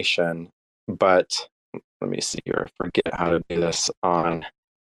animation, but let me see here. I forget how to do this on.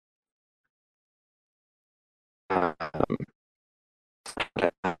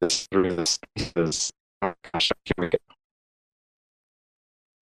 Through this. Oh gosh, I can't get.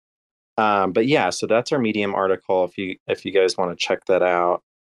 But yeah, so that's our Medium article. If you guys want to check that out.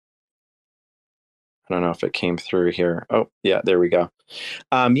 I don't know if it came through here. Oh, yeah, there we go.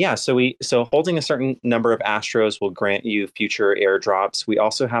 Yeah, so holding a certain number of Astros will grant you future airdrops. We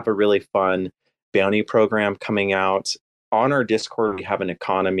also have a really fun bounty program coming out. On our Discord, we have an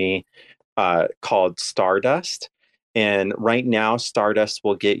economy called Stardust. And right now, Stardust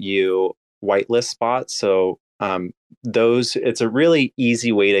will get you whitelist spots. So it's a really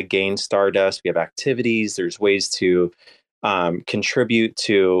easy way to gain Stardust. We have activities. There's ways to contribute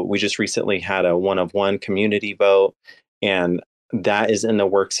to. We just recently had a one-of-one community vote, and that is in the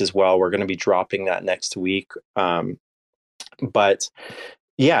works as well. We're going to be dropping that next week. But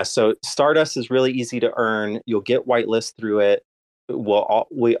yeah, so Stardust is really easy to earn. You'll get whitelist through it.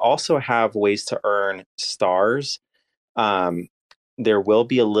 We also have ways to earn stars. There will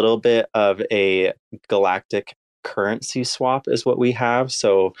be a little bit of a galactic currency swap is what we have.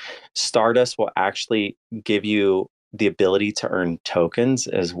 So Stardust will actually give you the ability to earn tokens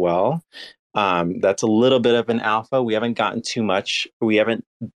as well. That's a little bit of an alpha. We haven't gotten too much. We haven't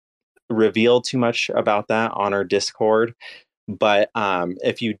revealed too much about that on our Discord. But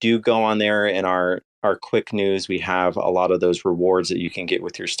if you do go on there in our quick news, we have a lot of those rewards that you can get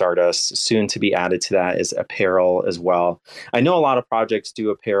with your Stardust. Soon to be added to that is apparel as well. I know a lot of projects do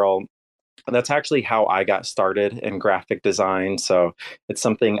apparel. That's actually how I got started in graphic design. So it's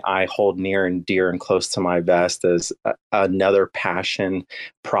something I hold near and dear and close to my vest as another passion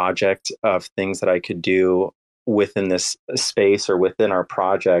project of things that I could do within this space or within our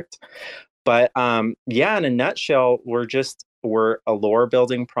project. But yeah, in a nutshell, we're a lore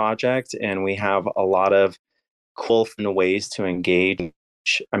building project, and we have a lot of cool fun ways to engage.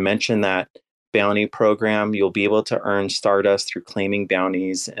 I mentioned that bounty program. You'll be able to earn Stardust through claiming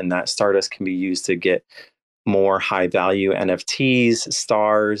bounties, and that Stardust can be used to get more high value NFTs,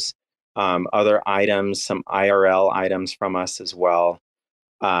 stars, other items, some IRL items from us as well.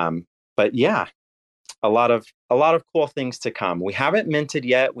 But yeah, a lot of cool things to come. We haven't minted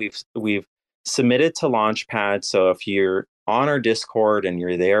yet. We've submitted to Launchpad. So if you're on our Discord and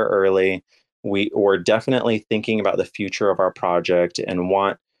you're there early, we're definitely thinking about the future of our project and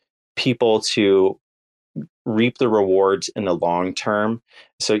want people to reap the rewards in the long term.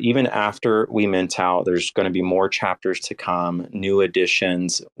 So even after we mint out, there's going to be more chapters to come, new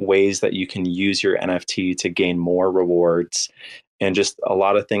additions, ways that you can use your NFT to gain more rewards, and just a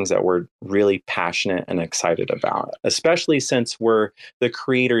lot of things that we're really passionate and excited about, especially since we're the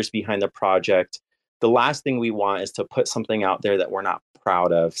creators behind the project. The last thing we want is to put something out there that we're not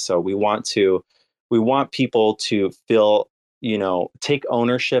proud of. So we want people to feel, take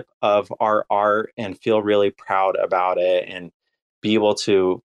ownership of our art and feel really proud about it and be able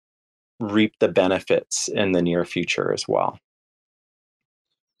to reap the benefits in the near future as well.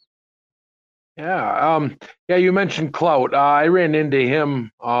 Yeah. You mentioned Clout. I ran into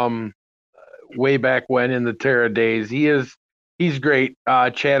him way back when in the Terra days. He's great.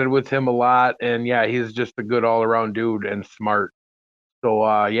 Chatted with him a lot, and yeah, he's just a good all around dude and smart. So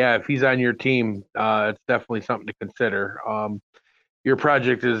if he's on your team, it's definitely something to consider. Your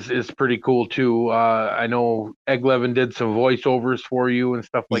project is pretty cool too. I know Egglevin did some voiceovers for you and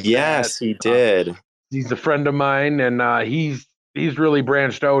stuff like that. Yes, he did. He's a friend of mine, and he's really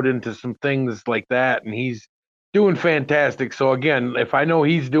branched out into some things like that, and he's doing fantastic. So again, if I know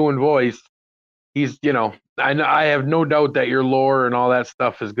he's doing voice, he's I have no doubt that your lore and all that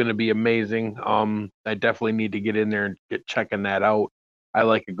stuff is going to be amazing. I definitely need to get in there and get checking that out. I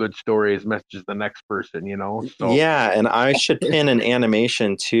like a good story as much as the next person, So. Yeah, and I should pin an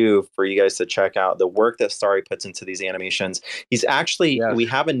animation too for you guys to check out the work that Starry puts into these animations. He's actually, we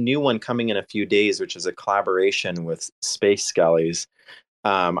have a new one coming in a few days, which is a collaboration with Space Skellies.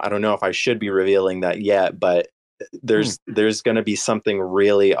 I don't know if I should be revealing that yet, but there's going to be something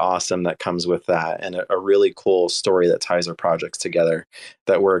really awesome that comes with that, and a really cool story that ties our projects together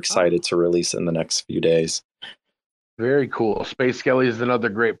that we're excited to release in the next few days. Very cool. Space Skelly is another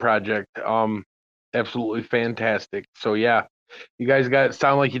great project. Absolutely fantastic. So yeah, you guys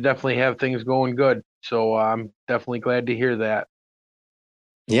sound like you definitely have things going good. So I'm definitely glad to hear that.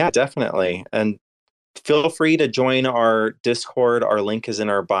 Yeah, definitely. And feel free to join our Discord. Our link is in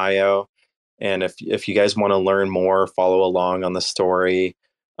our bio. And if you guys want to learn more, follow along on the story,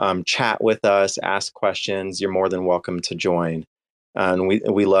 chat with us, ask questions, you're more than welcome to join. And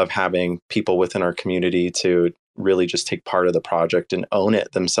we love having people within our community to really just take part of the project and own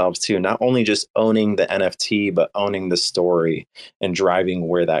it themselves too. Not only just owning the NFT, but owning the story and driving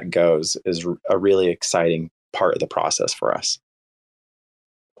where that goes is a really exciting part of the process for us.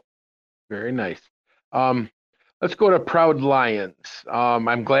 Very nice. Let's go to Proud Lions.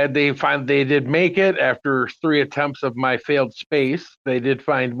 I'm glad they did make it after 3 attempts of my failed space. They did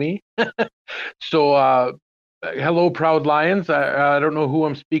find me. So hello, Proud Lions. I don't know who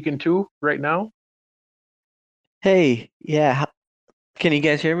I'm speaking to right now. Hey, yeah. Can you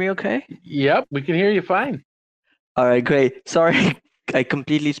guys hear me okay? Yep, we can hear you fine. All right, great. Sorry, I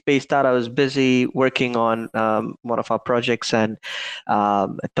completely spaced out. I was busy working on one of our projects, and I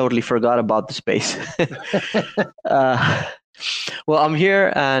totally forgot about the space. Well, I'm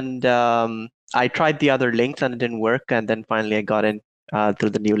here, and I tried the other links, and it didn't work. And then finally, I got in through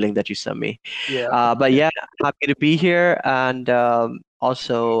the new link that you sent me. Yeah. But yeah, happy to be here, and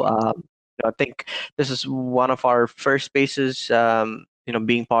also. I think this is one of our first spaces,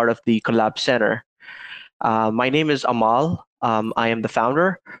 being part of the Collab Center. My name is Amal. I am the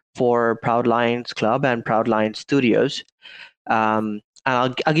founder for Proud Lions Club and Proud Lions Studios. And I'll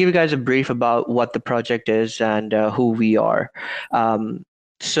give you guys a brief about what the project is and who we are.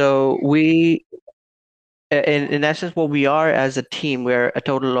 So we, in essence, what we are as a team, we're a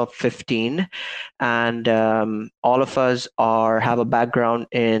total of 15, and all of us have a background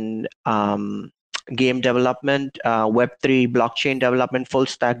in game development, Web3, blockchain development, full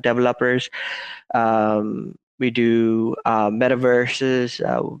stack developers. We do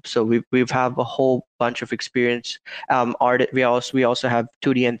metaverses, so we have a whole bunch of experience. We also have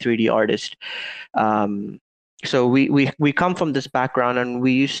 2D and 3D artists. So we come from this background, and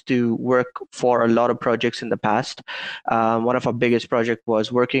we used to work for a lot of projects in the past. One of our biggest projects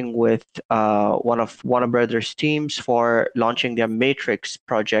was working with one of Warner Brothers teams for launching their Matrix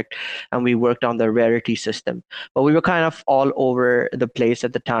project, and we worked on the rarity system. But we were kind of all over the place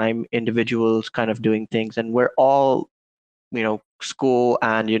at the time, individuals kind of doing things, and we're all, school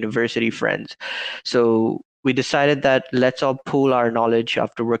and university friends. So we decided that let's all pool our knowledge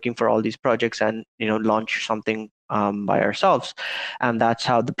after working for all these projects and launch something by ourselves, and that's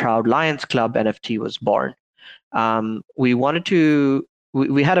how the Proud Lions Club NFT was born. We wanted to.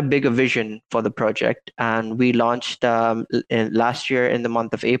 We had a bigger vision for the project, and we launched last year in the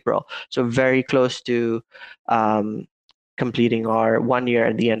month of April. So very close to completing our 1 year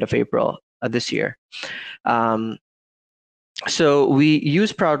at the end of April. this year. So we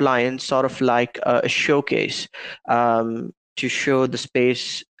use Proud Lions sort of like a showcase to show the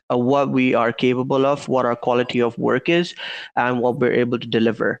space what we are capable of, what our quality of work is, and what we're able to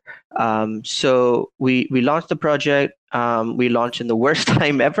deliver. So we launched the project. We launched in the worst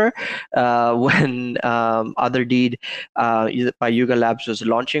time ever when Other Deed by Yuga Labs was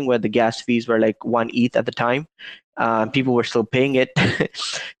launching, where the gas fees were like 1 ETH at the time. People were still paying it.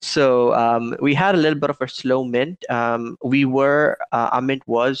 So we had a little bit of a slow mint. Our mint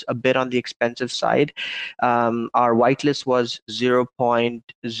was a bit on the expensive side. Our whitelist was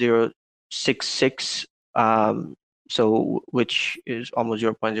 0.066, so which is almost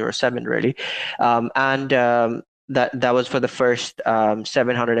 0.07 really. That was for the first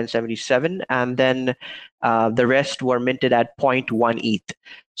 777, and then the rest were minted at 0.1 ETH.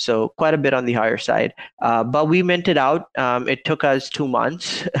 So quite a bit on the higher side. But we minted out, it took us 2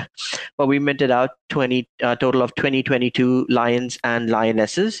 months, but we minted out total of 2022 lions and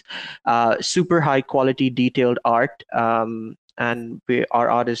lionesses. Super high quality detailed art. And our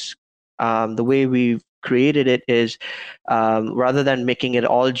artists, the way we've created it is rather than making it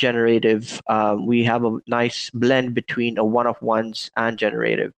all generative, we have a nice blend between a one-of-ones and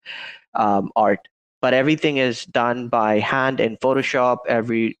generative art. But everything is done by hand in Photoshop.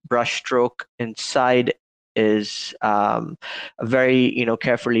 Every brush stroke inside is very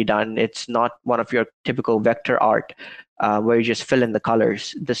carefully done. It's not one of your typical vector art where you just fill in the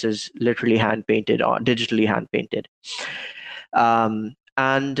colors. This is literally hand painted or digitally hand painted. And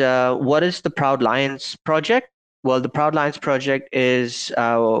what is the Proud Lions project? Well, the Proud Lions project is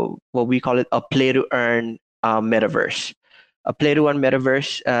what we call it a play to earn metaverse. A play to earn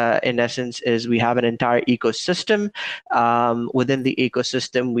metaverse, in essence, is we have an entire ecosystem. Within the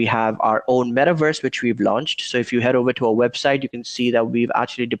ecosystem, we have our own metaverse, which we've launched. So if you head over to our website, you can see that we've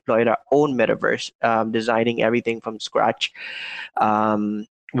actually deployed our own metaverse, designing everything from scratch.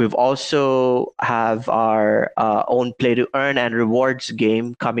 We've also have our own play to earn and rewards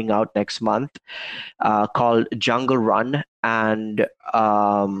game coming out next month called Jungle Run and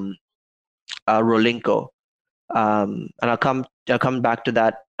Rolinko. And I'll come back to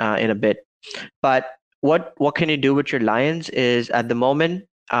that in a bit. But what can you do with your lions is at the moment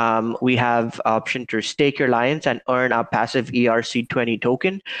we have option to stake your lions and earn a passive ERC20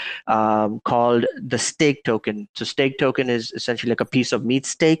 token called the stake token. So stake token is essentially like a piece of meat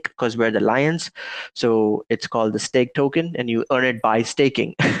steak because we're the lions. So it's called the stake token, and you earn it by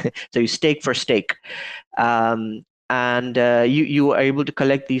staking. So you stake for stake. And you are able to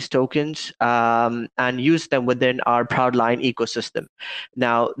collect these tokens and use them within our Proud Lion ecosystem.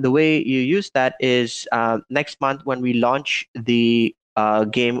 Now, the way you use that is next month when we launch the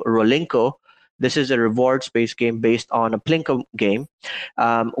game Rolinko. This is a rewards-based game based on a Plinko game.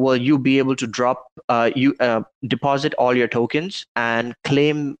 Well, you'll be able to deposit all your tokens and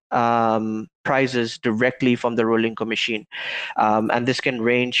claim prizes directly from the Rolinko machine. And this can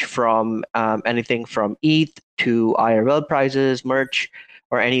range from anything from ETH to IRL prizes, merch,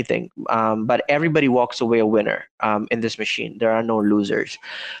 or anything. But everybody walks away a winner in this machine. There are no losers.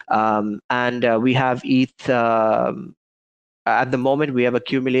 And we have ETH. At the moment, we have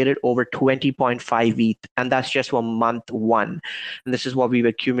accumulated over 20.5 ETH, and that's just for month 1. And this is what we've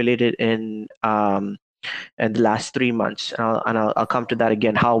accumulated in the last 3 months. And I'll come to that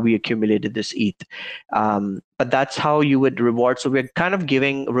again, how we accumulated this ETH. But that's how you would reward. So we're kind of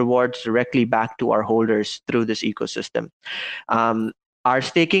giving rewards directly back to our holders through this ecosystem. Our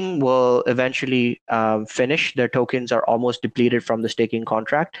staking will eventually finish. Their tokens are almost depleted from the staking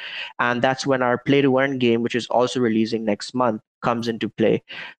contract. And that's when our play to earn game, which is also releasing next month, comes into play.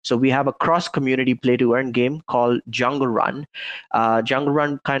 So we have a cross-community play to earn game called Jungle Run. Jungle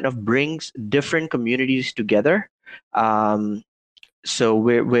Run kind of brings different communities together. So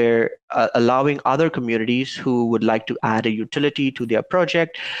we're allowing other communities who would like to add a utility to their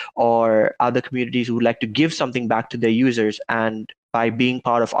project, or other communities who would like to give something back to their users, and by being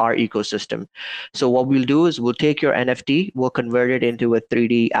part of our ecosystem. So what we'll do is we'll take your NFT, we'll convert it into a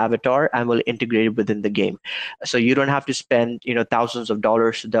 3D avatar, and we'll integrate it within the game. So you don't have to spend thousands of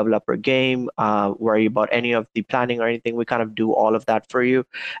dollars to develop a game, worry about any of the planning or anything. We kind of do all of that for you,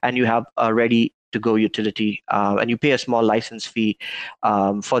 and you have a ready to go utility, and you pay a small license fee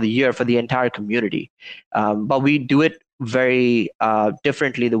for the year for the entire community. But we do it very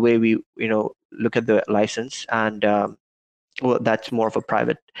differently, the way we look at the license, and well, that's more of a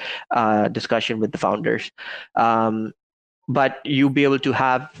private discussion with the founders. But you'll be able to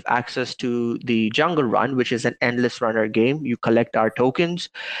have access to the Jungle Run, which is an endless runner game. You collect our tokens,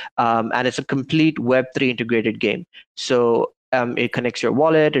 and it's a complete Web3 integrated game. So it connects your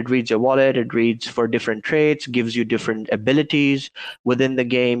wallet, it reads your wallet, it reads for different traits, gives you different abilities within the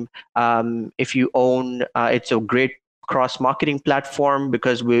game. If you own, it's a great cross-marketing platform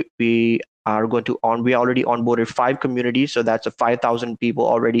because we are going to we already onboarded 5 communities, so that's a 5,000 people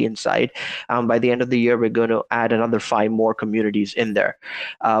already inside. By the end of the year, we're going to add another 5 more communities in there,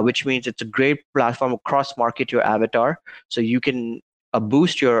 which means it's a great platform to cross-market your avatar, so you can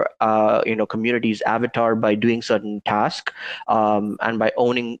boost your community's avatar by doing certain tasks and by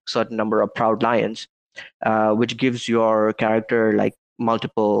owning certain number of proud lions, which gives your character like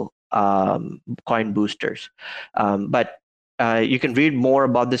multiple coin boosters. But you can read more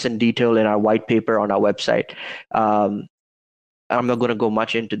about this in detail in our white paper on our website. I'm not going to go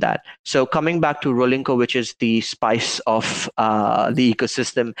much into that. So coming back to Rolinko, which is the spice of the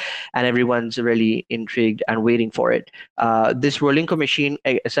ecosystem, and everyone's really intrigued and waiting for it. This Rolinko machine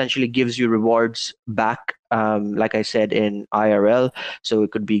essentially gives you rewards back, like I said, in IRL. So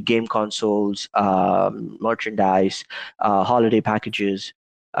it could be game consoles, merchandise, holiday packages,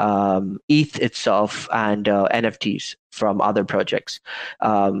 ETH itself, and NFTs from other projects.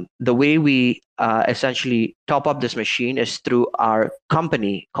 The way we essentially top up this machine is through our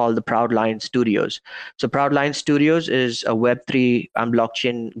company called the Proud Lion Studios. So Proud Lion Studios is a Web3 and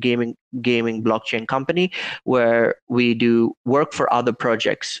blockchain gaming blockchain company where we do work for other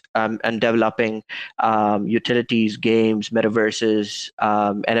projects and developing utilities, games, metaverses,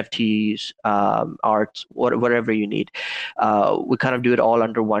 NFTs, arts, whatever you need. We kind of do it all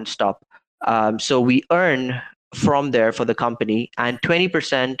under one stop. So we earn from there for the company, and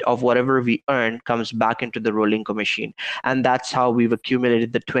 20% of whatever we earn comes back into the Rolinko machine. And that's how we've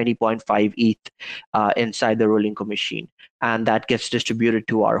accumulated the 20.5 ETH inside the Rolinko machine. And that gets distributed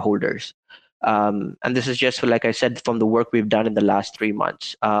to our holders. And this is just, like I said, from the work we've done in the last 3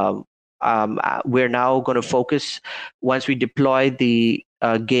 months. We're now going to focus, once we deploy the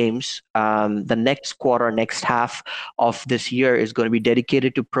games, the next quarter, next half of this year is going to be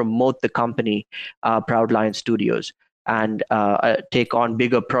dedicated to promote the company, Proud Lion Studios, and take on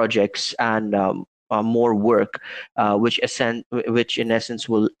bigger projects and more work, which in essence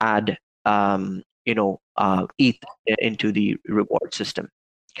will add ETH into the reward system.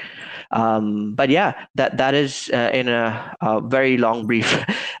 But yeah, that is in a very long, brief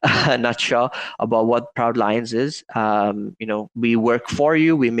nutshell about what Proud Lions is. We work for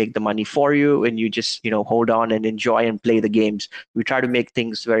you, we make the money for you, and you just hold on and enjoy and play the games. We try to make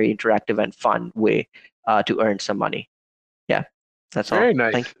things very interactive and fun way to earn some money. Yeah, that's all. Very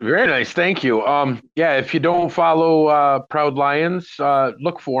nice. Very nice. Thank you. Yeah, if you don't follow Proud Lions,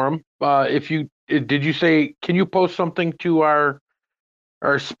 look for them. Did you say, can you post something to our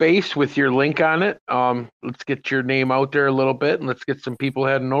space with your link on it? Let's get your name out there a little bit, and let's get some people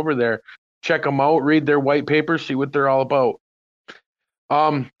heading over there. Check them out, read their white paper, see what they're all about.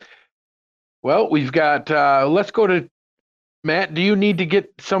 Well, we've got, let's go to Matt. Do you need to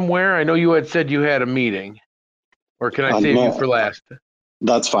get somewhere? I know you had said you had a meeting, or can I save you for last?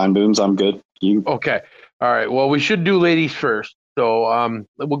 That's fine, Booms. I'm good. Okay. All right. Well, we should do ladies first. So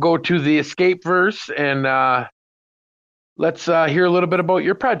we'll go to the escape verse, and let's hear a little bit about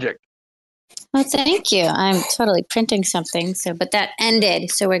your project. Well, thank you. I'm totally printing something. But that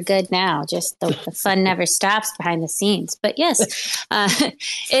ended, so we're good now. Just the fun never stops behind the scenes. But yes,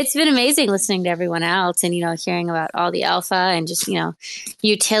 it's been amazing listening to everyone else and hearing about all the alpha and just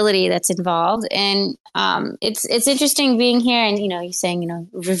utility that's involved. And it's interesting being here and you saying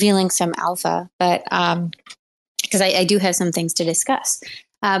revealing some alpha, but because I do have some things to discuss.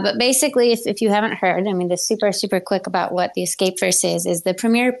 But basically, if you haven't heard, the super, super quick about what the Escapeverse is the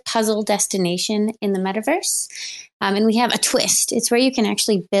premier puzzle destination in the metaverse. And we have a twist. It's where you can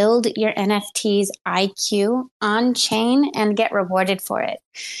actually build your NFT's IQ on chain and get rewarded for it.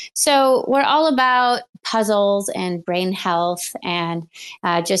 So we're all about puzzles and brain health and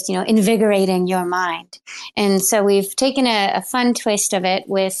just, invigorating your mind. And so we've taken a fun twist of it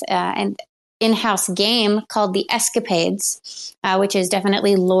with an in-house game called the Escapades, which is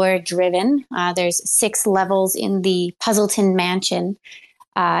definitely lore-driven. There's 6 levels in the Puzzleton Mansion.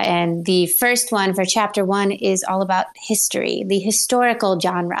 And the first one for chapter 1 is all about history, the historical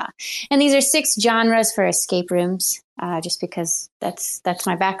genre. And these are 6 genres for escape rooms, just because that's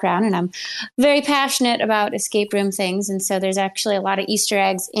my background. And I'm very passionate about escape room things. And so there's actually a lot of Easter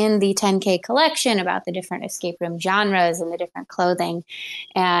eggs in the 10K collection about the different escape room genres and the different clothing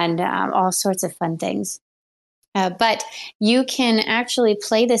and all sorts of fun things. But you can actually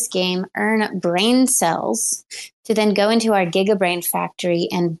play this game, earn brain cells to then go into our GigaBrain factory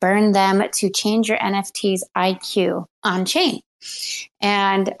and burn them to change your NFT's IQ on chain.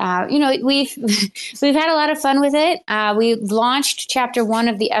 And we've had a lot of fun with it. We launched chapter 1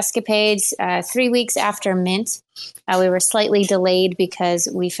 of the Escapades 3 weeks after Mint. We were slightly delayed because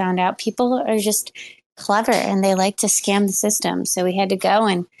we found out people are just clever and they like to scam the system. So we had to go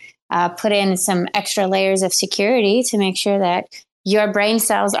and put in some extra layers of security to make sure that your brain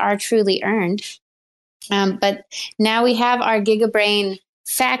cells are truly earned. But now we have our GigaBrain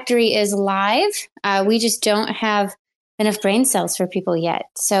factory is live. We just don't have enough brain cells for people yet.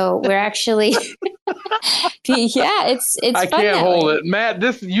 So we're actually, it's I fun can't that hold way. it.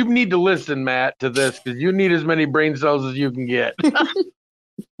 Matt, you need to listen, Matt, to this because you need as many brain cells as you can get.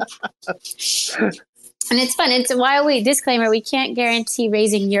 And it's fun. It's while disclaimer, we can't guarantee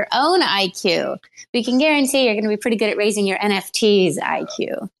raising your own IQ. We can guarantee you're going to be pretty good at raising your NFT's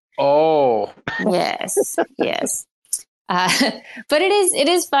IQ. Oh. Yes. But it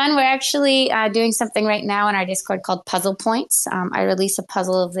is fun. We're actually doing something right now in our Discord called Puzzle Points. I release a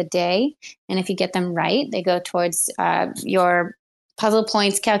puzzle of the day, and if you get them right, they go towards your puzzle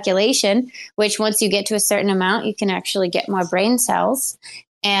points calculation, which once you get to a certain amount, you can actually get more brain cells.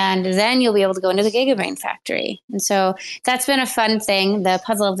 And then you'll be able to go into the GigaBrain factory. And so that's been a fun thing, the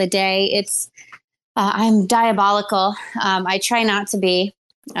puzzle of the day. I'm diabolical. I try not to be,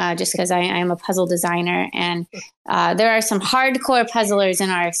 just because I am a puzzle designer. And there are some hardcore puzzlers in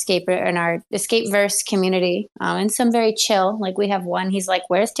our Escapeverse community, and some very chill. Like we have one, he's like,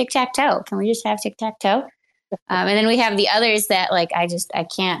 "Where's tic-tac-toe? Can we just have tic-tac-toe?" And then we have the others that like, I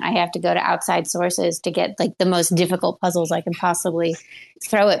can't. I have to go to outside sources to get like the most difficult puzzles I can possibly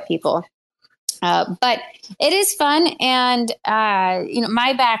throw at people. But it is fun. And,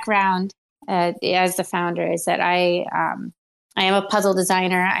 my background as the founder is that I am a puzzle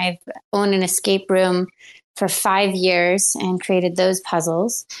designer. I've owned an escape room for 5 years and created those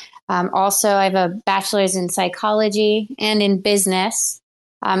puzzles. Also, I have a bachelor's in psychology and in business.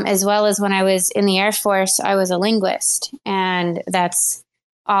 As well as when I was in the Air Force, I was a linguist, and that's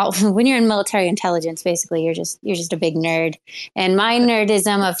all. When you're in military intelligence, basically, you're just a big nerd. And my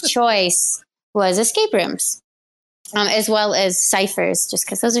nerdism of choice was escape rooms, as well as ciphers, just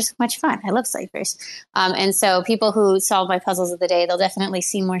because those are so much fun. I love ciphers, and so people who solve my puzzles of the day, they'll definitely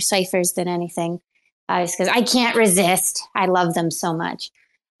see more ciphers than anything, just because I can't resist. I love them so much,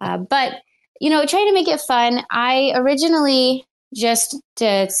 but trying to make it fun. I originally, just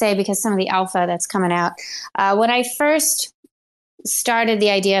to say, because some of the alpha that's coming out, when I first started the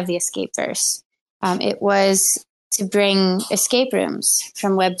idea of the Escapeverse, it was to bring escape rooms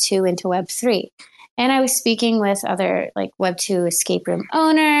from Web 2 into Web 3. And I was speaking with other like Web 2 escape room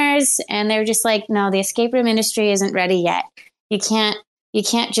owners, and they were just like, no, the escape room industry isn't ready yet. You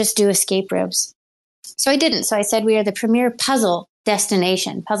can't just do escape rooms. So I didn't. So I said, we are the premier puzzle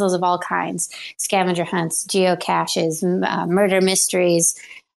destination, puzzles of all kinds, scavenger hunts, geocaches, murder mysteries,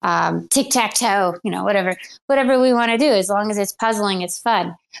 tic-tac-toe, whatever we want to do. As long as it's puzzling, it's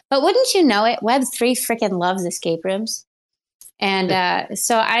fun. But wouldn't you know it, Web3 freaking loves escape rooms. And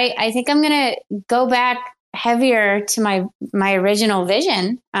so I think I'm going to go back heavier to my original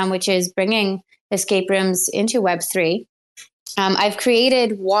vision, which is bringing escape rooms into Web3. I've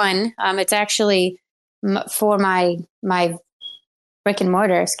created one. It's actually for my brick and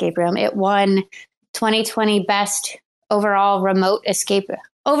mortar escape room. It won 2020 best overall remote escape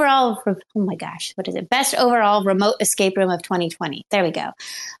overall. Oh my gosh, what is it? Best overall remote escape room of 2020. There we go.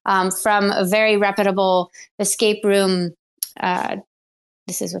 From a very reputable escape room.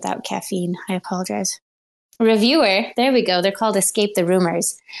 This is without caffeine. I apologize. Reviewer. There we go. They're called Escape the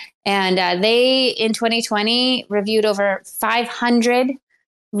Rumors. And they, in 2020, reviewed over 500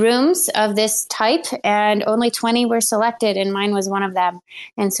 rooms of this type, and only 20 were selected, and mine was one of them.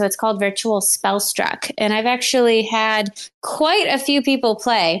 And so it's called Virtual Spellstruck. And I've actually had quite a few people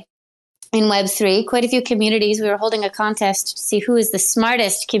play in Web3, quite a few communities. We were holding a contest to see who is the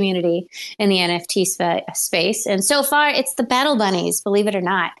smartest community in the NFT space. And so far, it's the Battle Bunnies, believe it or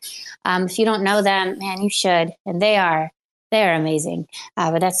not. If you don't know them, man, you should. And they are amazing.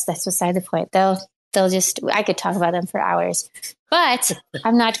 But that's beside the point. They'll just, I could talk about them for hours, but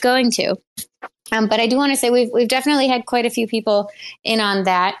I'm not going to. But I do want to say we've definitely had quite a few people in on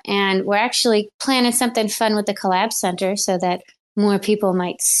that, and we're actually planning something fun with the Collab Center so that more people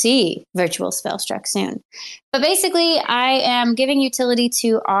might see Virtual Spellstruck soon. But basically, I am giving utility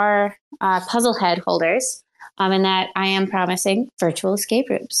to our puzzle head holders, in that I am promising virtual escape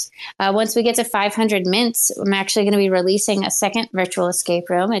rooms. Once we get to 500 mints, I'm actually going to be releasing a second virtual escape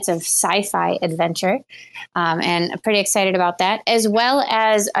room. It's a sci-fi adventure, and I'm pretty excited about that, as well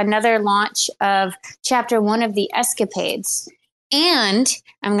as another launch of Chapter 1 of the Escapades. And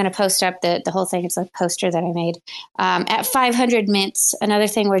I'm going to post up the whole thing. It's a poster that I made. At 500 mints, another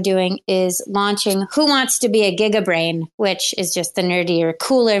thing we're doing is launching Who Wants to Be a Gigabrain, which is just the nerdier,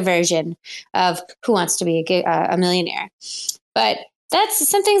 cooler version of Who Wants to Be a Millionaire. But that's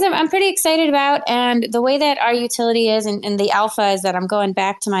some things I'm pretty excited about. And the way that our utility is and the alpha is that I'm going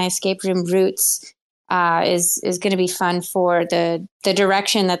back to my escape room roots is going to be fun for the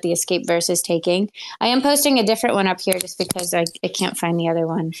direction that the escape verse is taking. I am posting a different one up here just because I can't find the other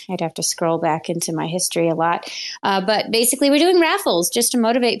one. I'd have to scroll back into my history a lot. But basically, we're doing raffles just to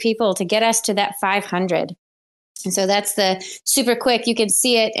motivate people to get us to that 500. And so that's the super quick. You can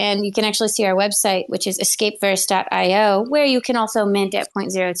see it, and you can actually see our website, which is escapeverse.io, where you can also mint at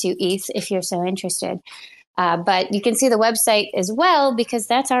 0.02 ETH if you're so interested. But you can see the website as well, because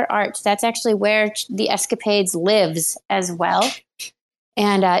that's our art. That's actually where the Escapades lives as well.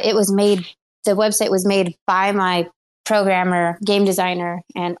 And the website was made by my programmer, game designer,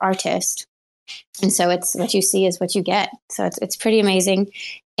 and artist. And so it's what you see is what you get. So it's pretty amazing.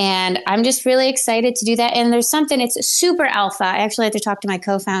 And I'm just really excited to do that. And there's something, it's super alpha. I actually had to talk to my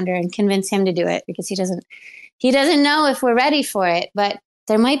co-founder and convince him to do it because he doesn't know if we're ready for it. But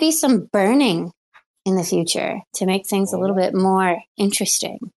there might be some burning in the future to make things a little bit more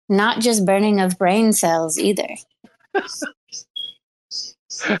interesting. Not just burning of brain cells either.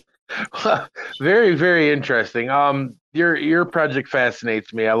 Very, very interesting. Your project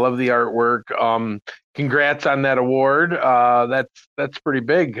fascinates me. I love the artwork. Congrats on that award. That's pretty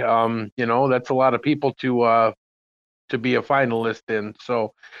big. That's a lot of people to be a finalist in.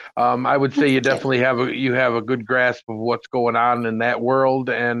 So I would say you definitely have a good grasp of what's going on in that world,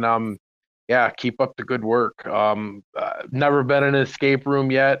 and keep up the good work. Never been in an escape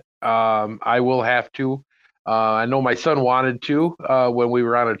room yet. I will have to. I know my son wanted to when we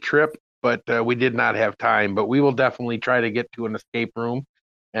were on a trip, but we did not have time. But we will definitely try to get to an escape room,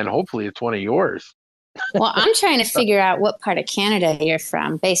 and hopefully it's one of yours. Well, I'm trying to figure out what part of Canada you're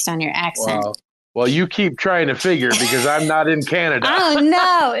from based on your accent. Wow. Well, you keep trying to figure because I'm not in Canada. Oh,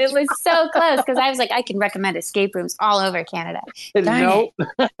 no. It was so close because I was like, I can recommend escape rooms all over Canada. Nope,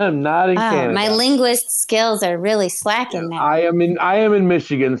 I'm not in Canada. My linguist skills are really slacking now. I am in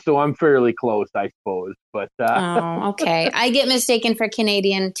Michigan, so I'm fairly close, I suppose. But okay. I get mistaken for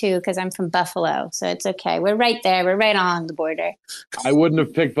Canadian, too, because I'm from Buffalo. So it's okay. We're right there. We're right on the border. I wouldn't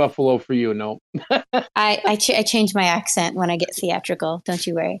have picked Buffalo for you, no. I change my accent when I get theatrical. Don't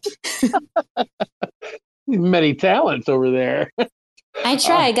you worry. Many talents over there. I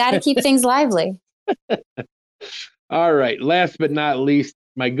try. Got to keep things lively. All right. Last but not least,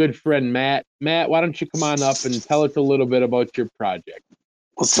 my good friend Matt. Matt, why don't you come on up and tell us a little bit about your project?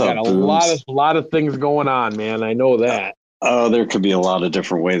 What's up? Got a lot of things going on, man. I know that. Oh, there could be a lot of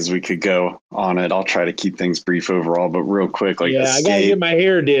different ways we could go on it. I'll try to keep things brief overall, but real quick, I gotta get my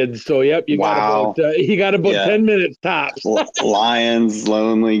hair did. So, yep, you got about 10 minutes tops. Lions,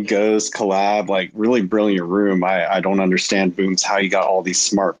 Lonely, Ghost, Collab, like really brilliant room. I don't understand, Booms, how you got all these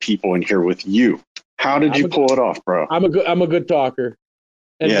smart people in here with you. How did you pull it off, bro? I'm a good talker.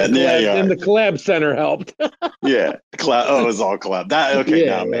 And and the collab center helped. Yeah, it was all collab. That okay?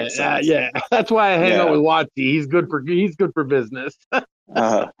 Now makes sense. That's why I hang out with Watsy. He's good for business.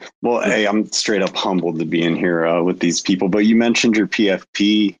 Well, hey, I'm straight up humbled to be in here with these people. But you mentioned your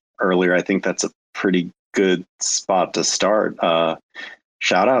PFP earlier. I think that's a pretty good spot to start.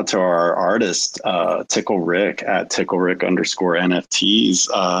 Shout out to our artist, Tickle Rick at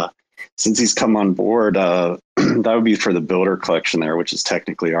TickleRick_NFTs. Since he's come on board, that would be for the Builder collection there, which is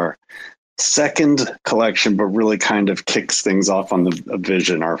technically our second collection, but really kind of kicks things off on the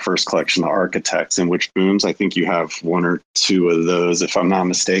vision, our first collection, the Architects, in which Booms, I think you have one or two of those, if I'm not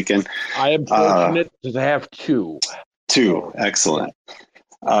mistaken. I am fortunate to have two. Excellent.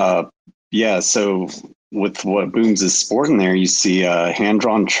 So with what Booms is sporting there, you see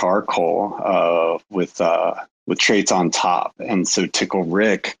hand-drawn charcoal with traits on top. And so Tickle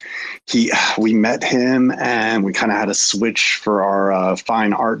Rick, we met him and we kind of had a switch for our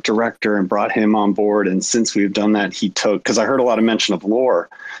fine art director and brought him on board. And since we've done that, because I heard a lot of mention of lore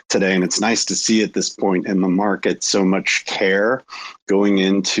today, and it's nice to see at this point in the market so much care going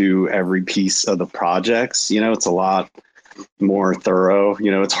into every piece of the projects. It's a lot more thorough.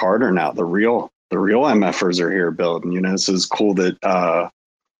 It's harder now. The real MFers are here building, so it's cool that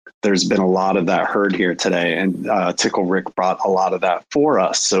there's been a lot of that heard here today, and Tickle Rick brought a lot of that for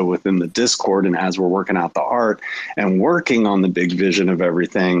us. So within the Discord, and as we're working out the art and working on the big vision of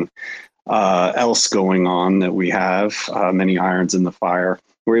everything else going on that we have, many irons in the fire,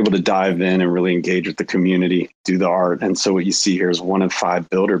 we're able to dive in and really engage with the community, do the art. And so what you see here is one of 5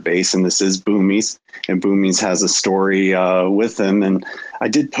 builder base, and this is Boomies, and Boomies has a story with them. And I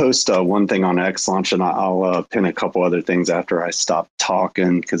did post one thing on X Launch, and I'll pin a couple other things after I stop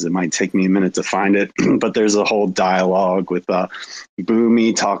talking because it might take me a minute to find it. But there's a whole dialogue with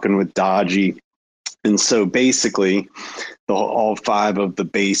Boomy talking with Dodgy. And so basically, all 5 of the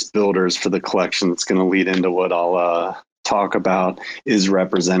base builders for the collection that's going to lead into what I'll talk about is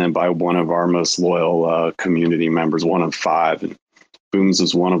represented by one of our most loyal community members, one of 5, and Booms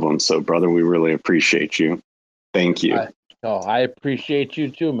was one of them. So, brother, we really appreciate you. Thank you. I appreciate you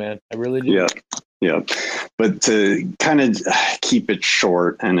too, man. I really do. Yeah. But to kind of keep it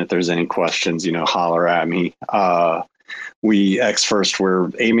short, and if there's any questions, holler at me. We're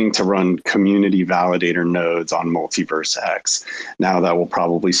aiming to run community validator nodes on Multiverse X. Now that will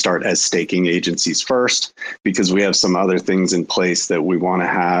probably start as staking agencies first, because we have some other things in place that we want to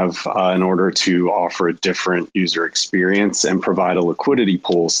have in order to offer a different user experience and provide a liquidity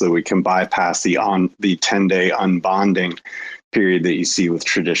pool so that we can bypass the 10-day unbonding period that you see with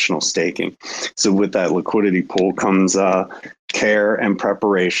traditional staking. So with that liquidity pool comes care and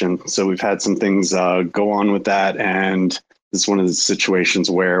preparation. So we've had some things go on with that, and this is one of the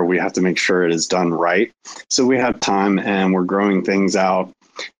situations where we have to make sure it is done right. So we have time, and we're growing things out,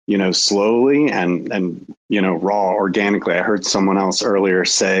 slowly and raw, organically. I heard someone else earlier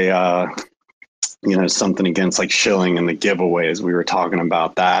say, something against like shilling and the giveaways. We were talking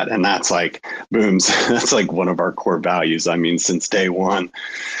about that, and that's like Booms. That's like one of our core values. I mean, since day one,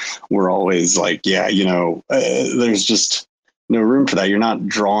 we're always like, there's just no room for that. You're not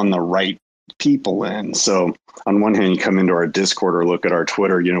drawing the right people in. So on one hand, you come into our Discord or look at our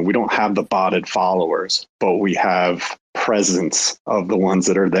Twitter, we don't have the botted followers, but we have presence of the ones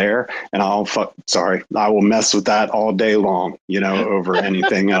that are there. And I will mess with that all day long, over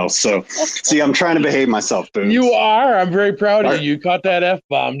anything else. So see, I'm trying to behave myself, Booms. You are. I'm very proud of you. You caught that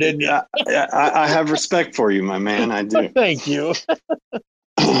F-bomb, didn't you? I have respect for you, my man. I do. Thank you.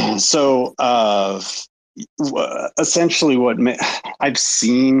 So, essentially I've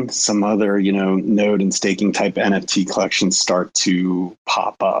seen some other, node and staking type NFT collections start to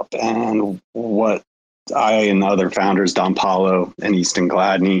pop up. And what I and other founders, Don Paulo and Easton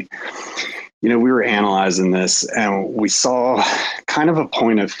Gladney, we were analyzing this, and we saw kind of a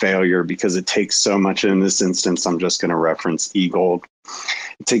point of failure because it takes so much. In this instance, I'm just going to reference eGold.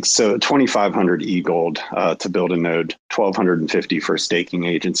 It takes 2,500 eGold to build a node, 1,250 for a staking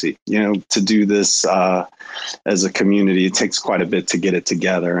agency. To do this as a community, it takes quite a bit to get it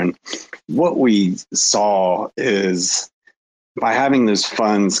together. And what we saw is by having those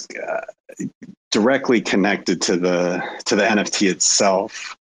funds directly connected to the NFT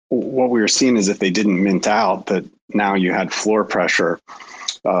itself, what we were seeing is if they didn't mint out, that now you had floor price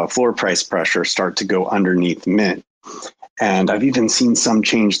pressure start to go underneath mint. And I've even seen some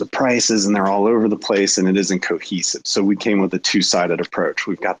change the prices, and they're all over the place, and it isn't cohesive. So we came with a 2-sided approach.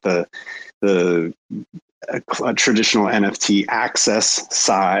 We've got the traditional NFT access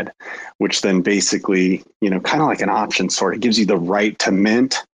side, which then basically, kind of like an option sort. It gives you the right to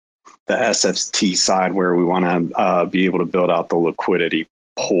mint. The SFT side, where we want to be able to build out the liquidity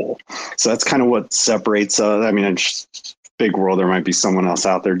pool. So that's kind of what separates us. I mean, it's big world. There might be someone else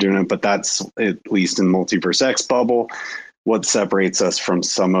out there doing it, but that's, at least in Multiverse X bubble, what separates us from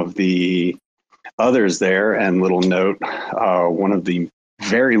some of the others there. And little note, one of the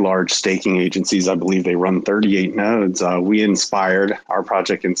very large staking agencies, I believe they run 38 nodes. Our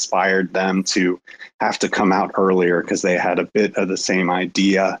project inspired them to have to come out earlier because they had a bit of the same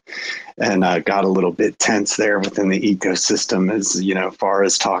idea, and got a little bit tense there within the ecosystem as, far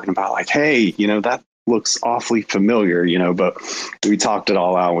as talking about like, hey, that looks awfully familiar, but we talked it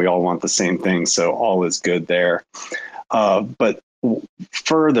all out. We all want the same thing. So all is good there. But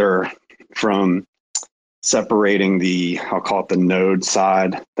further from separating I'll call it the node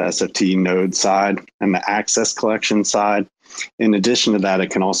side, the SFT node side, and the access collection side. In addition to that, it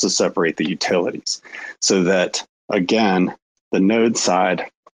can also separate the utilities so that, again, the node side,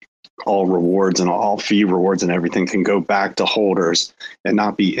 all rewards and all fee rewards and everything can go back to holders and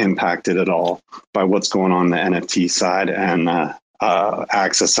not be impacted at all by what's going on the NFT side and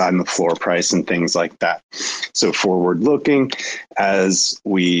access side and the floor price and things like that. So forward looking, as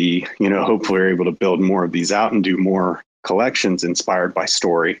we, hopefully are able to build more of these out and do more collections inspired by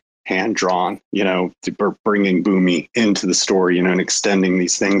story, hand drawn, bringing Boomy into the story, and extending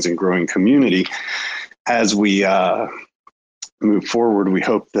these things and growing community. As we move forward, we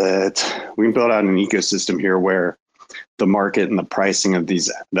hope that we can build out an ecosystem here where the market and the pricing of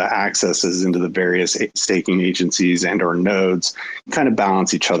the accesses into the various staking agencies and or nodes kind of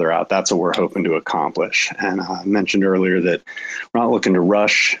balance each other out. That's what we're hoping to accomplish. And I mentioned earlier that we're not looking to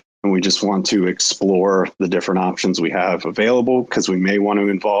rush, and we just want to explore the different options we have available, because we may want to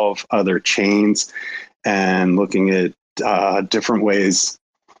involve other chains and looking at different ways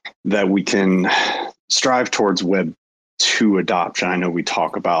that we can strive towards Web 2 adoption. I know we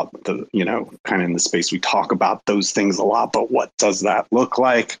talk about kind of in the space, we talk about those things a lot, but what does that look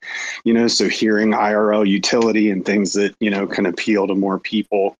like? So hearing IRL utility and things that, can appeal to more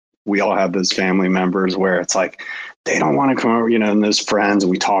people. We all have those family members where it's like, they don't want to come over, and those friends,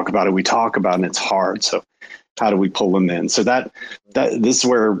 and we talk about it, and it's hard. So how do we pull them in? So that this is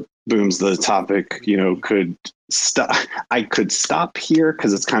where Booms, the topic, could stop. I could stop here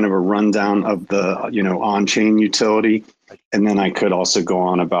because it's kind of a rundown of the, on-chain utility. And then I could also go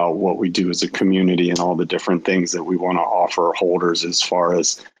on about what we do as a community and all the different things that we want to offer holders as far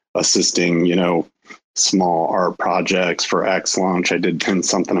as assisting, small art projects for X launch. I did pin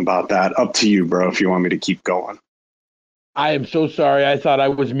something about that. Up to you, bro, if you want me to keep going. I am so sorry. I thought I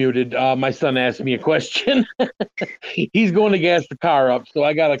was muted. My son asked me a question. He's going to gas the car up, so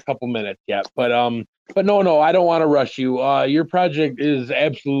I got a couple minutes yet. But no, I don't want to rush you. Your project is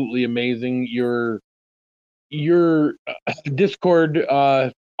absolutely amazing. Your Discord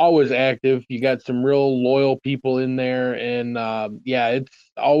always active. You got some real loyal people in there, and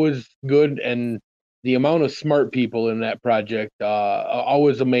it's always good. And the amount of smart people in that project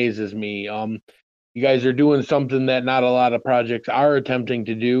always amazes me. You guys are doing something that not a lot of projects are attempting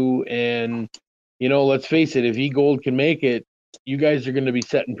to do. And, let's face it, if eGold can make it, you guys are going to be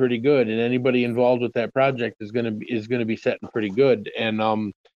setting pretty good. And anybody involved with that project is going to be setting pretty good.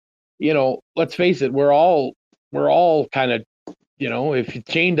 And, let's face it, we're all kind of, if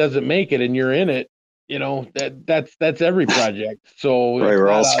chain doesn't make it and you're in it, that's every project. So right, we're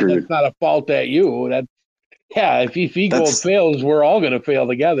all screwed. That's not a fault at you. If eGold fails, we're all going to fail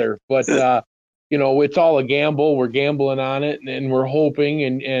together. But, it's all a gamble. We're gambling on it, and we're hoping,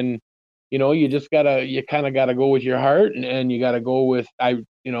 and you kind of gotta go with your heart, and you gotta go with, I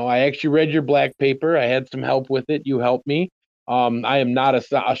actually read your black paper. I had some help with it. You helped me. I am not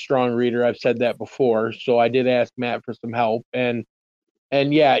a strong reader. I've said that before. So I did ask Matt for some help, and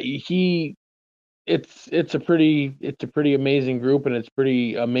yeah, it's a pretty amazing group, and it's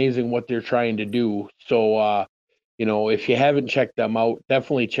pretty amazing what they're trying to do. So, if you haven't checked them out,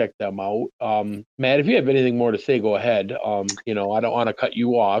 definitely check them out. Matt, if you have anything more to say, go ahead. I don't want to cut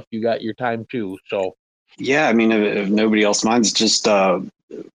you off. You got your time too. So, yeah, I mean, if nobody else minds, just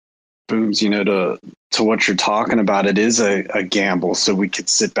Booms, to what you're talking about, it is a gamble. So we could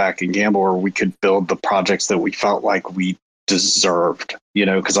sit back and gamble, or we could build the projects that we felt like we deserved,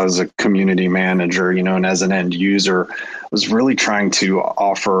 because I was a community manager, and as an end user, I was really trying to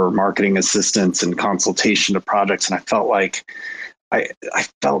offer marketing assistance and consultation to projects. And I felt like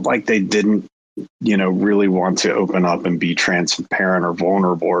they didn't, really want to open up and be transparent or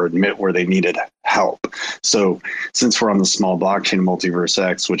vulnerable or admit where they needed help. So since we're on the small blockchain Multiverse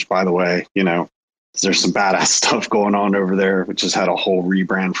X, which, by the way, there's some badass stuff going on over there. We just had a whole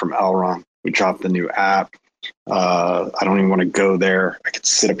rebrand from Elrond. We dropped the new app. I don't even want to go there. I could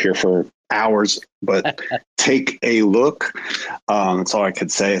sit up here for hours, but take a look. That's all I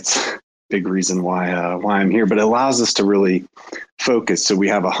could say. It's a big reason why I'm here, but it allows us to really focus. So we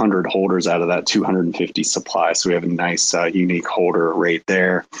have 100 holders out of that 250 supply. So we have a nice unique holder rate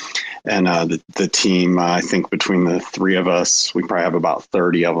there. And the team, I think between the three of us, we probably have about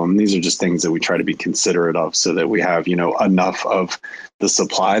 30 of them. These are just things that we try to be considerate of, so that we have, enough of the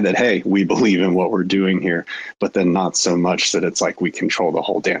supply that, hey, we believe in what we're doing here, but then not so much that it's like we control the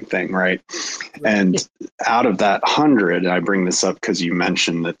whole damn thing, right? And out of that 100, and I bring this up because you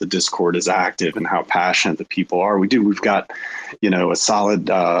mentioned that the Discord is active and how passionate the people are. We've got, a solid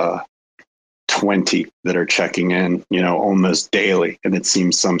 20 that are checking in, almost daily. And it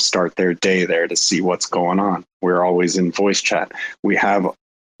seems some start their day there to see what's going on. We're always in voice chat. We have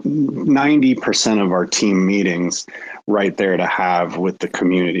 90% of our team meetings right there to have with the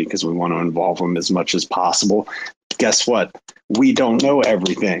community, because we want to involve them as much as possible. Guess what? We don't know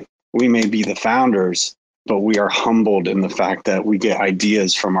everything. We may be the founders, but we are humbled in the fact that we get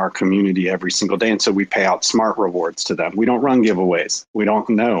ideas from our community every single day. And so we pay out smart rewards to them. We don't run giveaways. We don't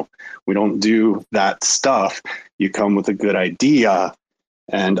know. We don't do that stuff. You come with a good idea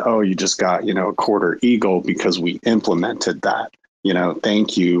and, you just got, a quarter eagle because we implemented that.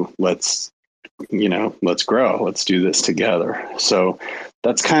 Thank you. Let's grow. Let's do this together. So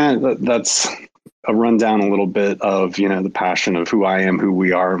that's a rundown a little bit of, the passion of who I am, who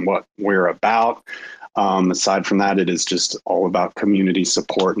we are, and what we're about. Aside from that, it is just all about community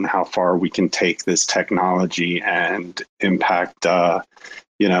support and how far we can take this technology and impact, try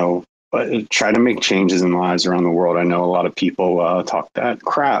to make changes in lives around the world. I know a lot of people talk that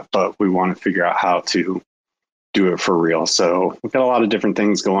crap, but we want to figure out how to do it for real. So we've got a lot of different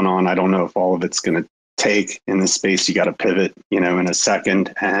things going on. I don't know if all of it's going to take in this space. You got to pivot, in a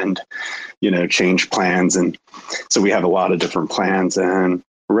second and, change plans. And so we have a lot of different plans and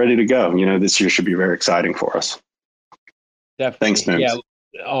we're ready to go. This year should be very exciting for us. Definitely. Thanks, Mims. Yeah.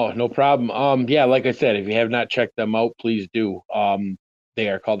 Oh, no problem. Yeah, like I said, if you have not checked them out, please do. They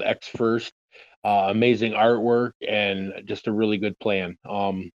are called X First. Amazing artwork and just a really good plan.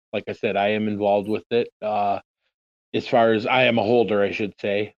 Like I said, I am involved with it. As far as I am a holder, I should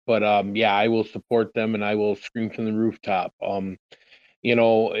say. But yeah, I will support them and I will scream from the rooftop.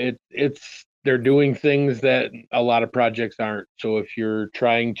 They're doing things that a lot of projects aren't. So if you're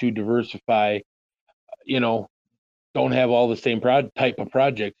trying to diversify, don't have all the same type of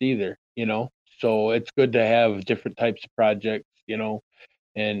projects either, So it's good to have different types of projects,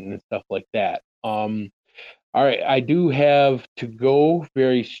 and stuff like that. All right, I do have to go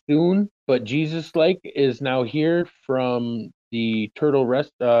very soon, but Jesus Like is now here from the Turtle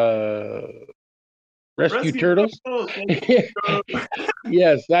Rescue Turtles.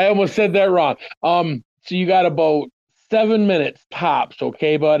 Yes, I almost said that wrong. So you got about 7 minutes tops,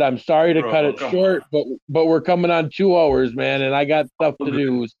 okay, bud? I'm sorry to cut it short, but we're coming on 2 hours, man, and I got stuff to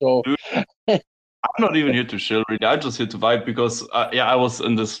do. So I'm not even here to chill, really. I'm just here to vibe because, I was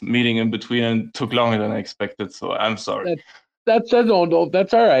in this meeting in between and it took longer than I expected. So I'm sorry. That's all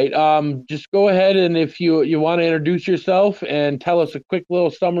right. Just go ahead and if you want to introduce yourself and tell us a quick little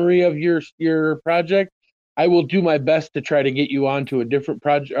summary of your project, I will do my best to try to get you onto a different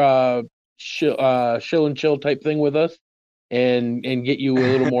project, chill and chill type thing with us, and get you a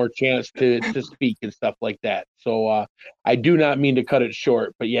little more chance to speak and stuff like that. So I do not mean to cut it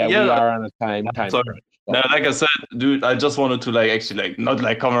short, but we are on a time crunch. So. Now, like I said, dude, I just wanted to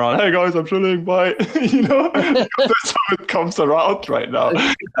not come around. Hey guys, I'm chilling. Bye. That's how it comes around right now.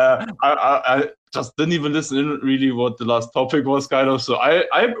 I just didn't even listen in really what the last topic was, kind of. So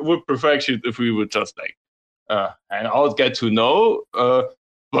I would prefer actually if we would just hang out, get to know.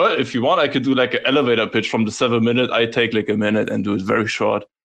 But if you want, I could do an elevator pitch from the 7 minute. I take a minute and do it very short,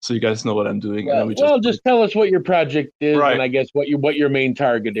 so you guys know what I'm doing. Just tell us what your project is, right. And I guess what your main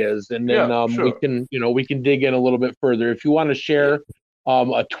target is, and then sure. we can dig in a little bit further. If you want to share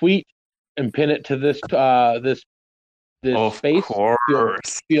a tweet and pin it to this of space,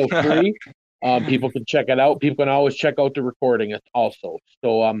 course. feel free. People can check it out. People can always check out the recording also.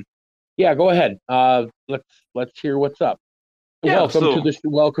 So go ahead. Let's hear what's up. Yeah,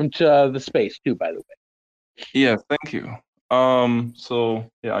 welcome to the space too, by the way. Yeah, thank you. I'm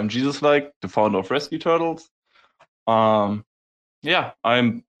Jesus Like, the founder of Rescue Turtles. I'm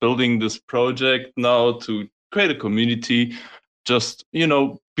building this project now to create a community, just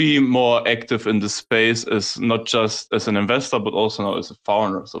be more active in the space as not just as an investor, but also now as a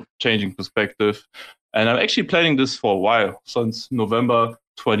founder, so changing perspective. And I'm actually planning this for a while, since November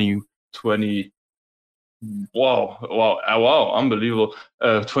 2020. Wow, unbelievable.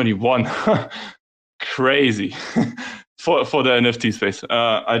 21. Crazy. for the NFT space.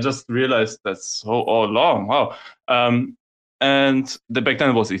 I just realized that's so long. Wow. And back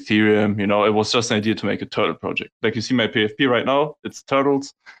then it was Ethereum, it was just an idea to make a turtle project. Like you see my PFP right now, it's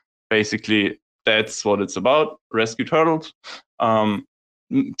turtles. Basically, that's what it's about. Rescue turtles.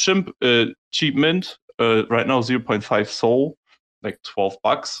 Chimp, cheap mint, right now 0.5 Sol,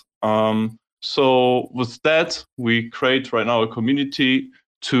 $12. So with that, we create right now a community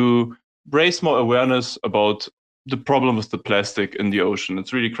to raise more awareness about the problem with the plastic in the ocean.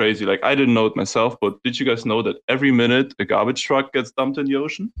 It's really crazy. I didn't know it myself, but did you guys know that every minute a garbage truck gets dumped in the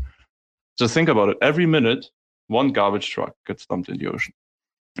ocean? Just think about it. Every minute, one garbage truck gets dumped in the ocean.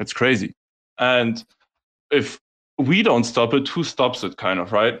 It's crazy. And if we don't stop it, who stops it, kind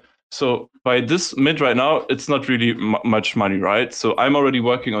of, right? So by this mint right now, it's not really much money, right? So I'm already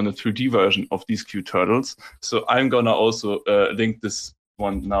working on a 3D version of these cute turtles. So I'm going to also link this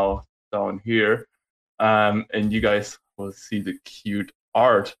one now down here. And you guys will see the cute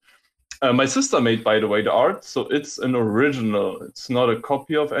art. My sister made, by the way, the art. So it's an original. It's not a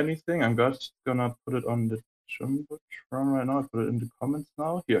copy of anything. I'm just going to put it on the Jumbotron right now. I put it in the comments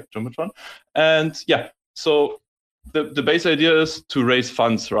now. Here, Jumbotron. And so the base idea is to raise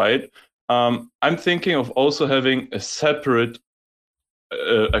funds, right? I'm thinking of also having a separate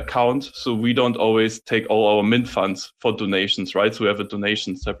account, so we don't always take all our mint funds for donations, right? So we have a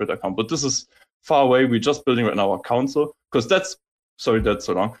donation separate account. But this is far away. We're just building right now our council, because that's Sorry that's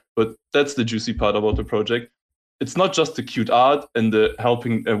so long, but that's the juicy part about the project. It's not just the cute art and the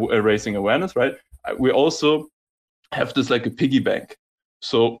helping raising awareness, right? We also have this like a piggy bank.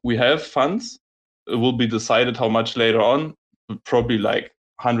 So we have funds. It will be decided how much later on, probably like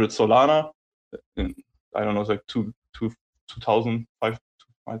 100 Solana. I don't know, it's like 2.5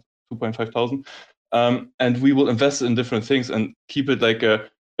 thousand. And we will invest in different things and keep it like a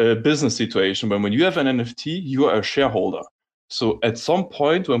business situation. But when you have an NFT, you are a shareholder. So at some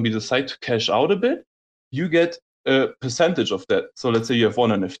point when we decide to cash out a bit, you get a percentage of that. So let's say you have one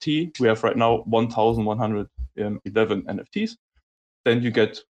NFT. We have right now 1,111 NFTs. Then you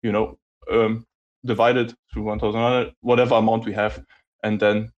get, divided through 1,100, whatever amount we have, and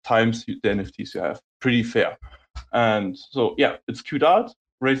then times the NFTs you have. Pretty fair. And so, yeah, it's cute art,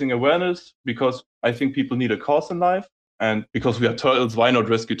 raising awareness, because I think people need a cause in life. And because we are turtles, why not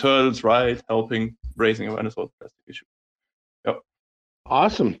rescue turtles, right? Helping, raising awareness about the plastic issue. Yep.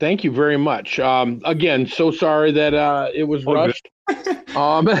 Awesome. Thank you very much. Again, so sorry that it was rushed.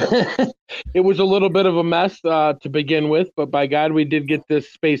 It was a little bit of a mess to begin with, but by God, we did get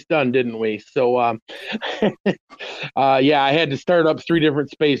this space done, didn't we? So, yeah, I had to start up 3 different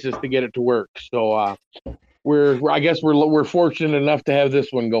spaces to get it to work. So, we're fortunate enough to have this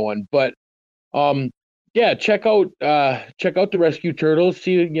one going. But, yeah, check out the Rescue Turtles.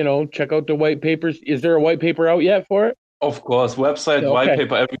 See, check out the white papers. Is there a white paper out yet for it? Of course, website, white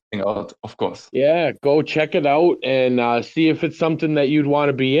paper, everything out, of course. Yeah, go check it out and see if it's something that you'd want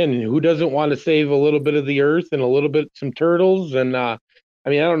to be in. Who doesn't want to save a little bit of the earth and a little bit some turtles? And I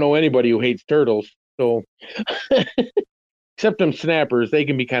don't know anybody who hates turtles. So, except them snappers, they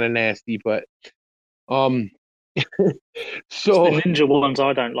can be kind of nasty. But so it's the ninja ones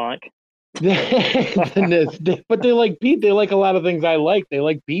I don't like. But they like pizza. They like a lot of things I like. They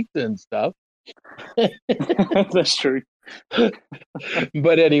like pizza and stuff. That's true.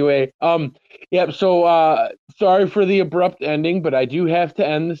 But anyway, so sorry for the abrupt ending, but I do have to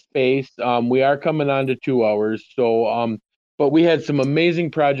end the space. We are coming on to 2 hours, so but we had some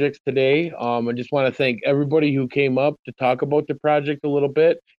amazing projects today. I just want to thank everybody who came up to talk about the project a little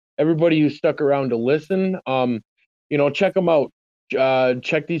bit, everybody who stuck around to listen. Check them out.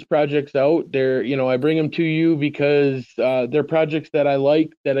 Check these projects out. They're, I bring them to you because they're projects that I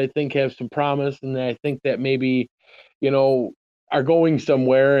like, that I think have some promise, and that I think that maybe, are going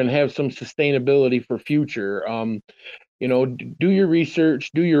somewhere and have some sustainability for future. Do your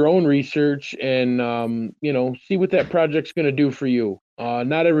research, do your own research, and, see what that project's going to do for you.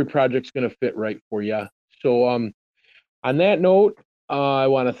 Not every project's going to fit right for you. So on that note, I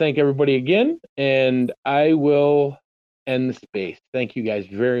want to thank everybody again, and I will end the space. Thank you guys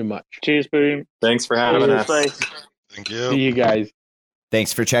very much. Cheers, Boom. Thanks for having us. Thank you. See you guys.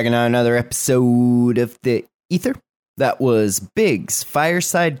 Thanks for checking out another episode of The Ether. That was Big's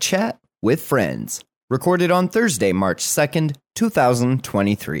Fireside Chat with Friends, recorded on Thursday, March 2nd,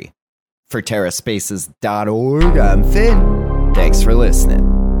 2023. For TerraSpaces.org, I'm Finn. Thanks for listening.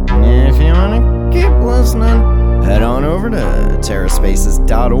 If you want to keep listening, head on over to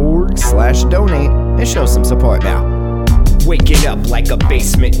TerraSpaces.org/donate and show some support now. Waking up like a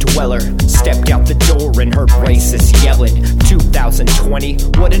basement dweller, stepped out the door and heard racists yelling. 2020,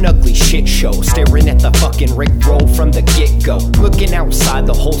 what an ugly shit show. Staring at the fucking Rickroll from the get-go. Looking outside,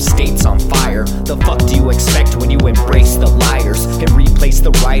 the whole state's on fire. The fuck do you expect when you embrace the liars and replace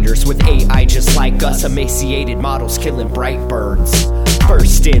the writers with AI just like us? Emaciated models killing bright birds.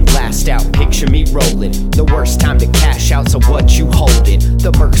 First in, last out, picture me rolling. The worst time to cash out, so what you holding?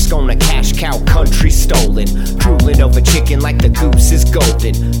 The Merc's gonna cash cow, country stolen. Drooling over chicken like the goose is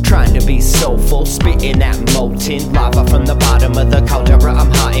golden. Trying to be soulful, spitting that molten lava from the bottom of the caldera.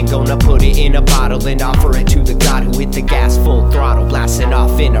 I'm hot and gonna put it in a bottle and offer it to the god who hit the gas full throttle, blasting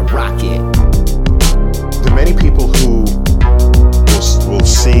off in a rocket. The many people who will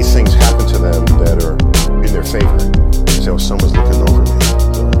see things happen to them that are in their favor. Say, oh, someone's looking over me.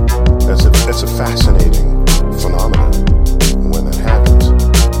 So that's a fascinating phenomenon when that happens.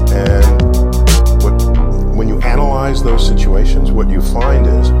 And when you analyze those situations, what you find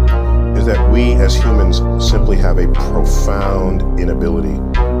is that we as humans simply have a profound inability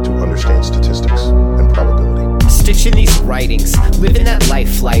to understand statistics and probability. Stitching these writings, living that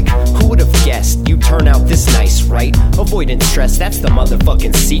life like, who would have guessed you'd turn out this nice, right? Avoiding stress, that's the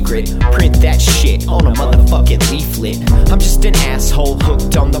motherfucking secret. Print that shit on a motherfucking leaflet. I'm just an asshole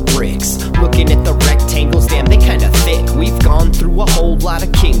hooked on the bricks. Looking at the rectangles, damn, they kinda thick. We've gone through a whole lot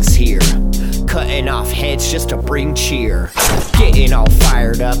of kings here. cutting off heads just to bring cheer. Getting all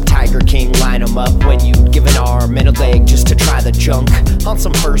fired up, Tiger King line 'em up when you give an arm and a leg just to try the junk. On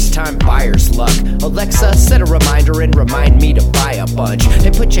some first time buyer's luck. Alexa, set a reminder and remind me to buy a bunch.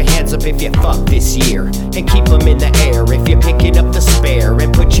 And put your hands up if you fuck this year. And keep them in the air if you're picking up the spare.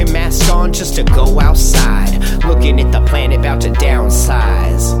 And put your mask on just to go outside. Looking at the planet about to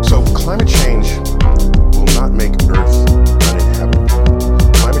downsize. So climate change will not make Earth uninhabitable.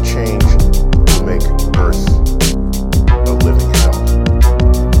 Climate change will make Earth a living hell.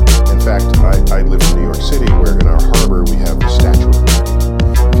 In fact, I live in New York City, where in our harbor we have the Statue of Liberty.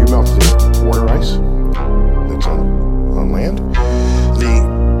 If you melt the water ice that's on land,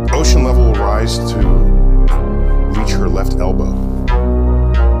 the ocean level will rise to reach her left elbow.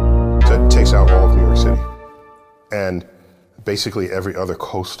 That takes out all of New York City. And basically every other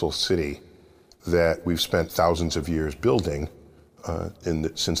coastal city that we've spent thousands of years building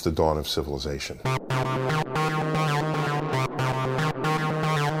since the dawn of civilization.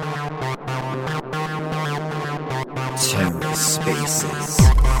 TerraSpaces.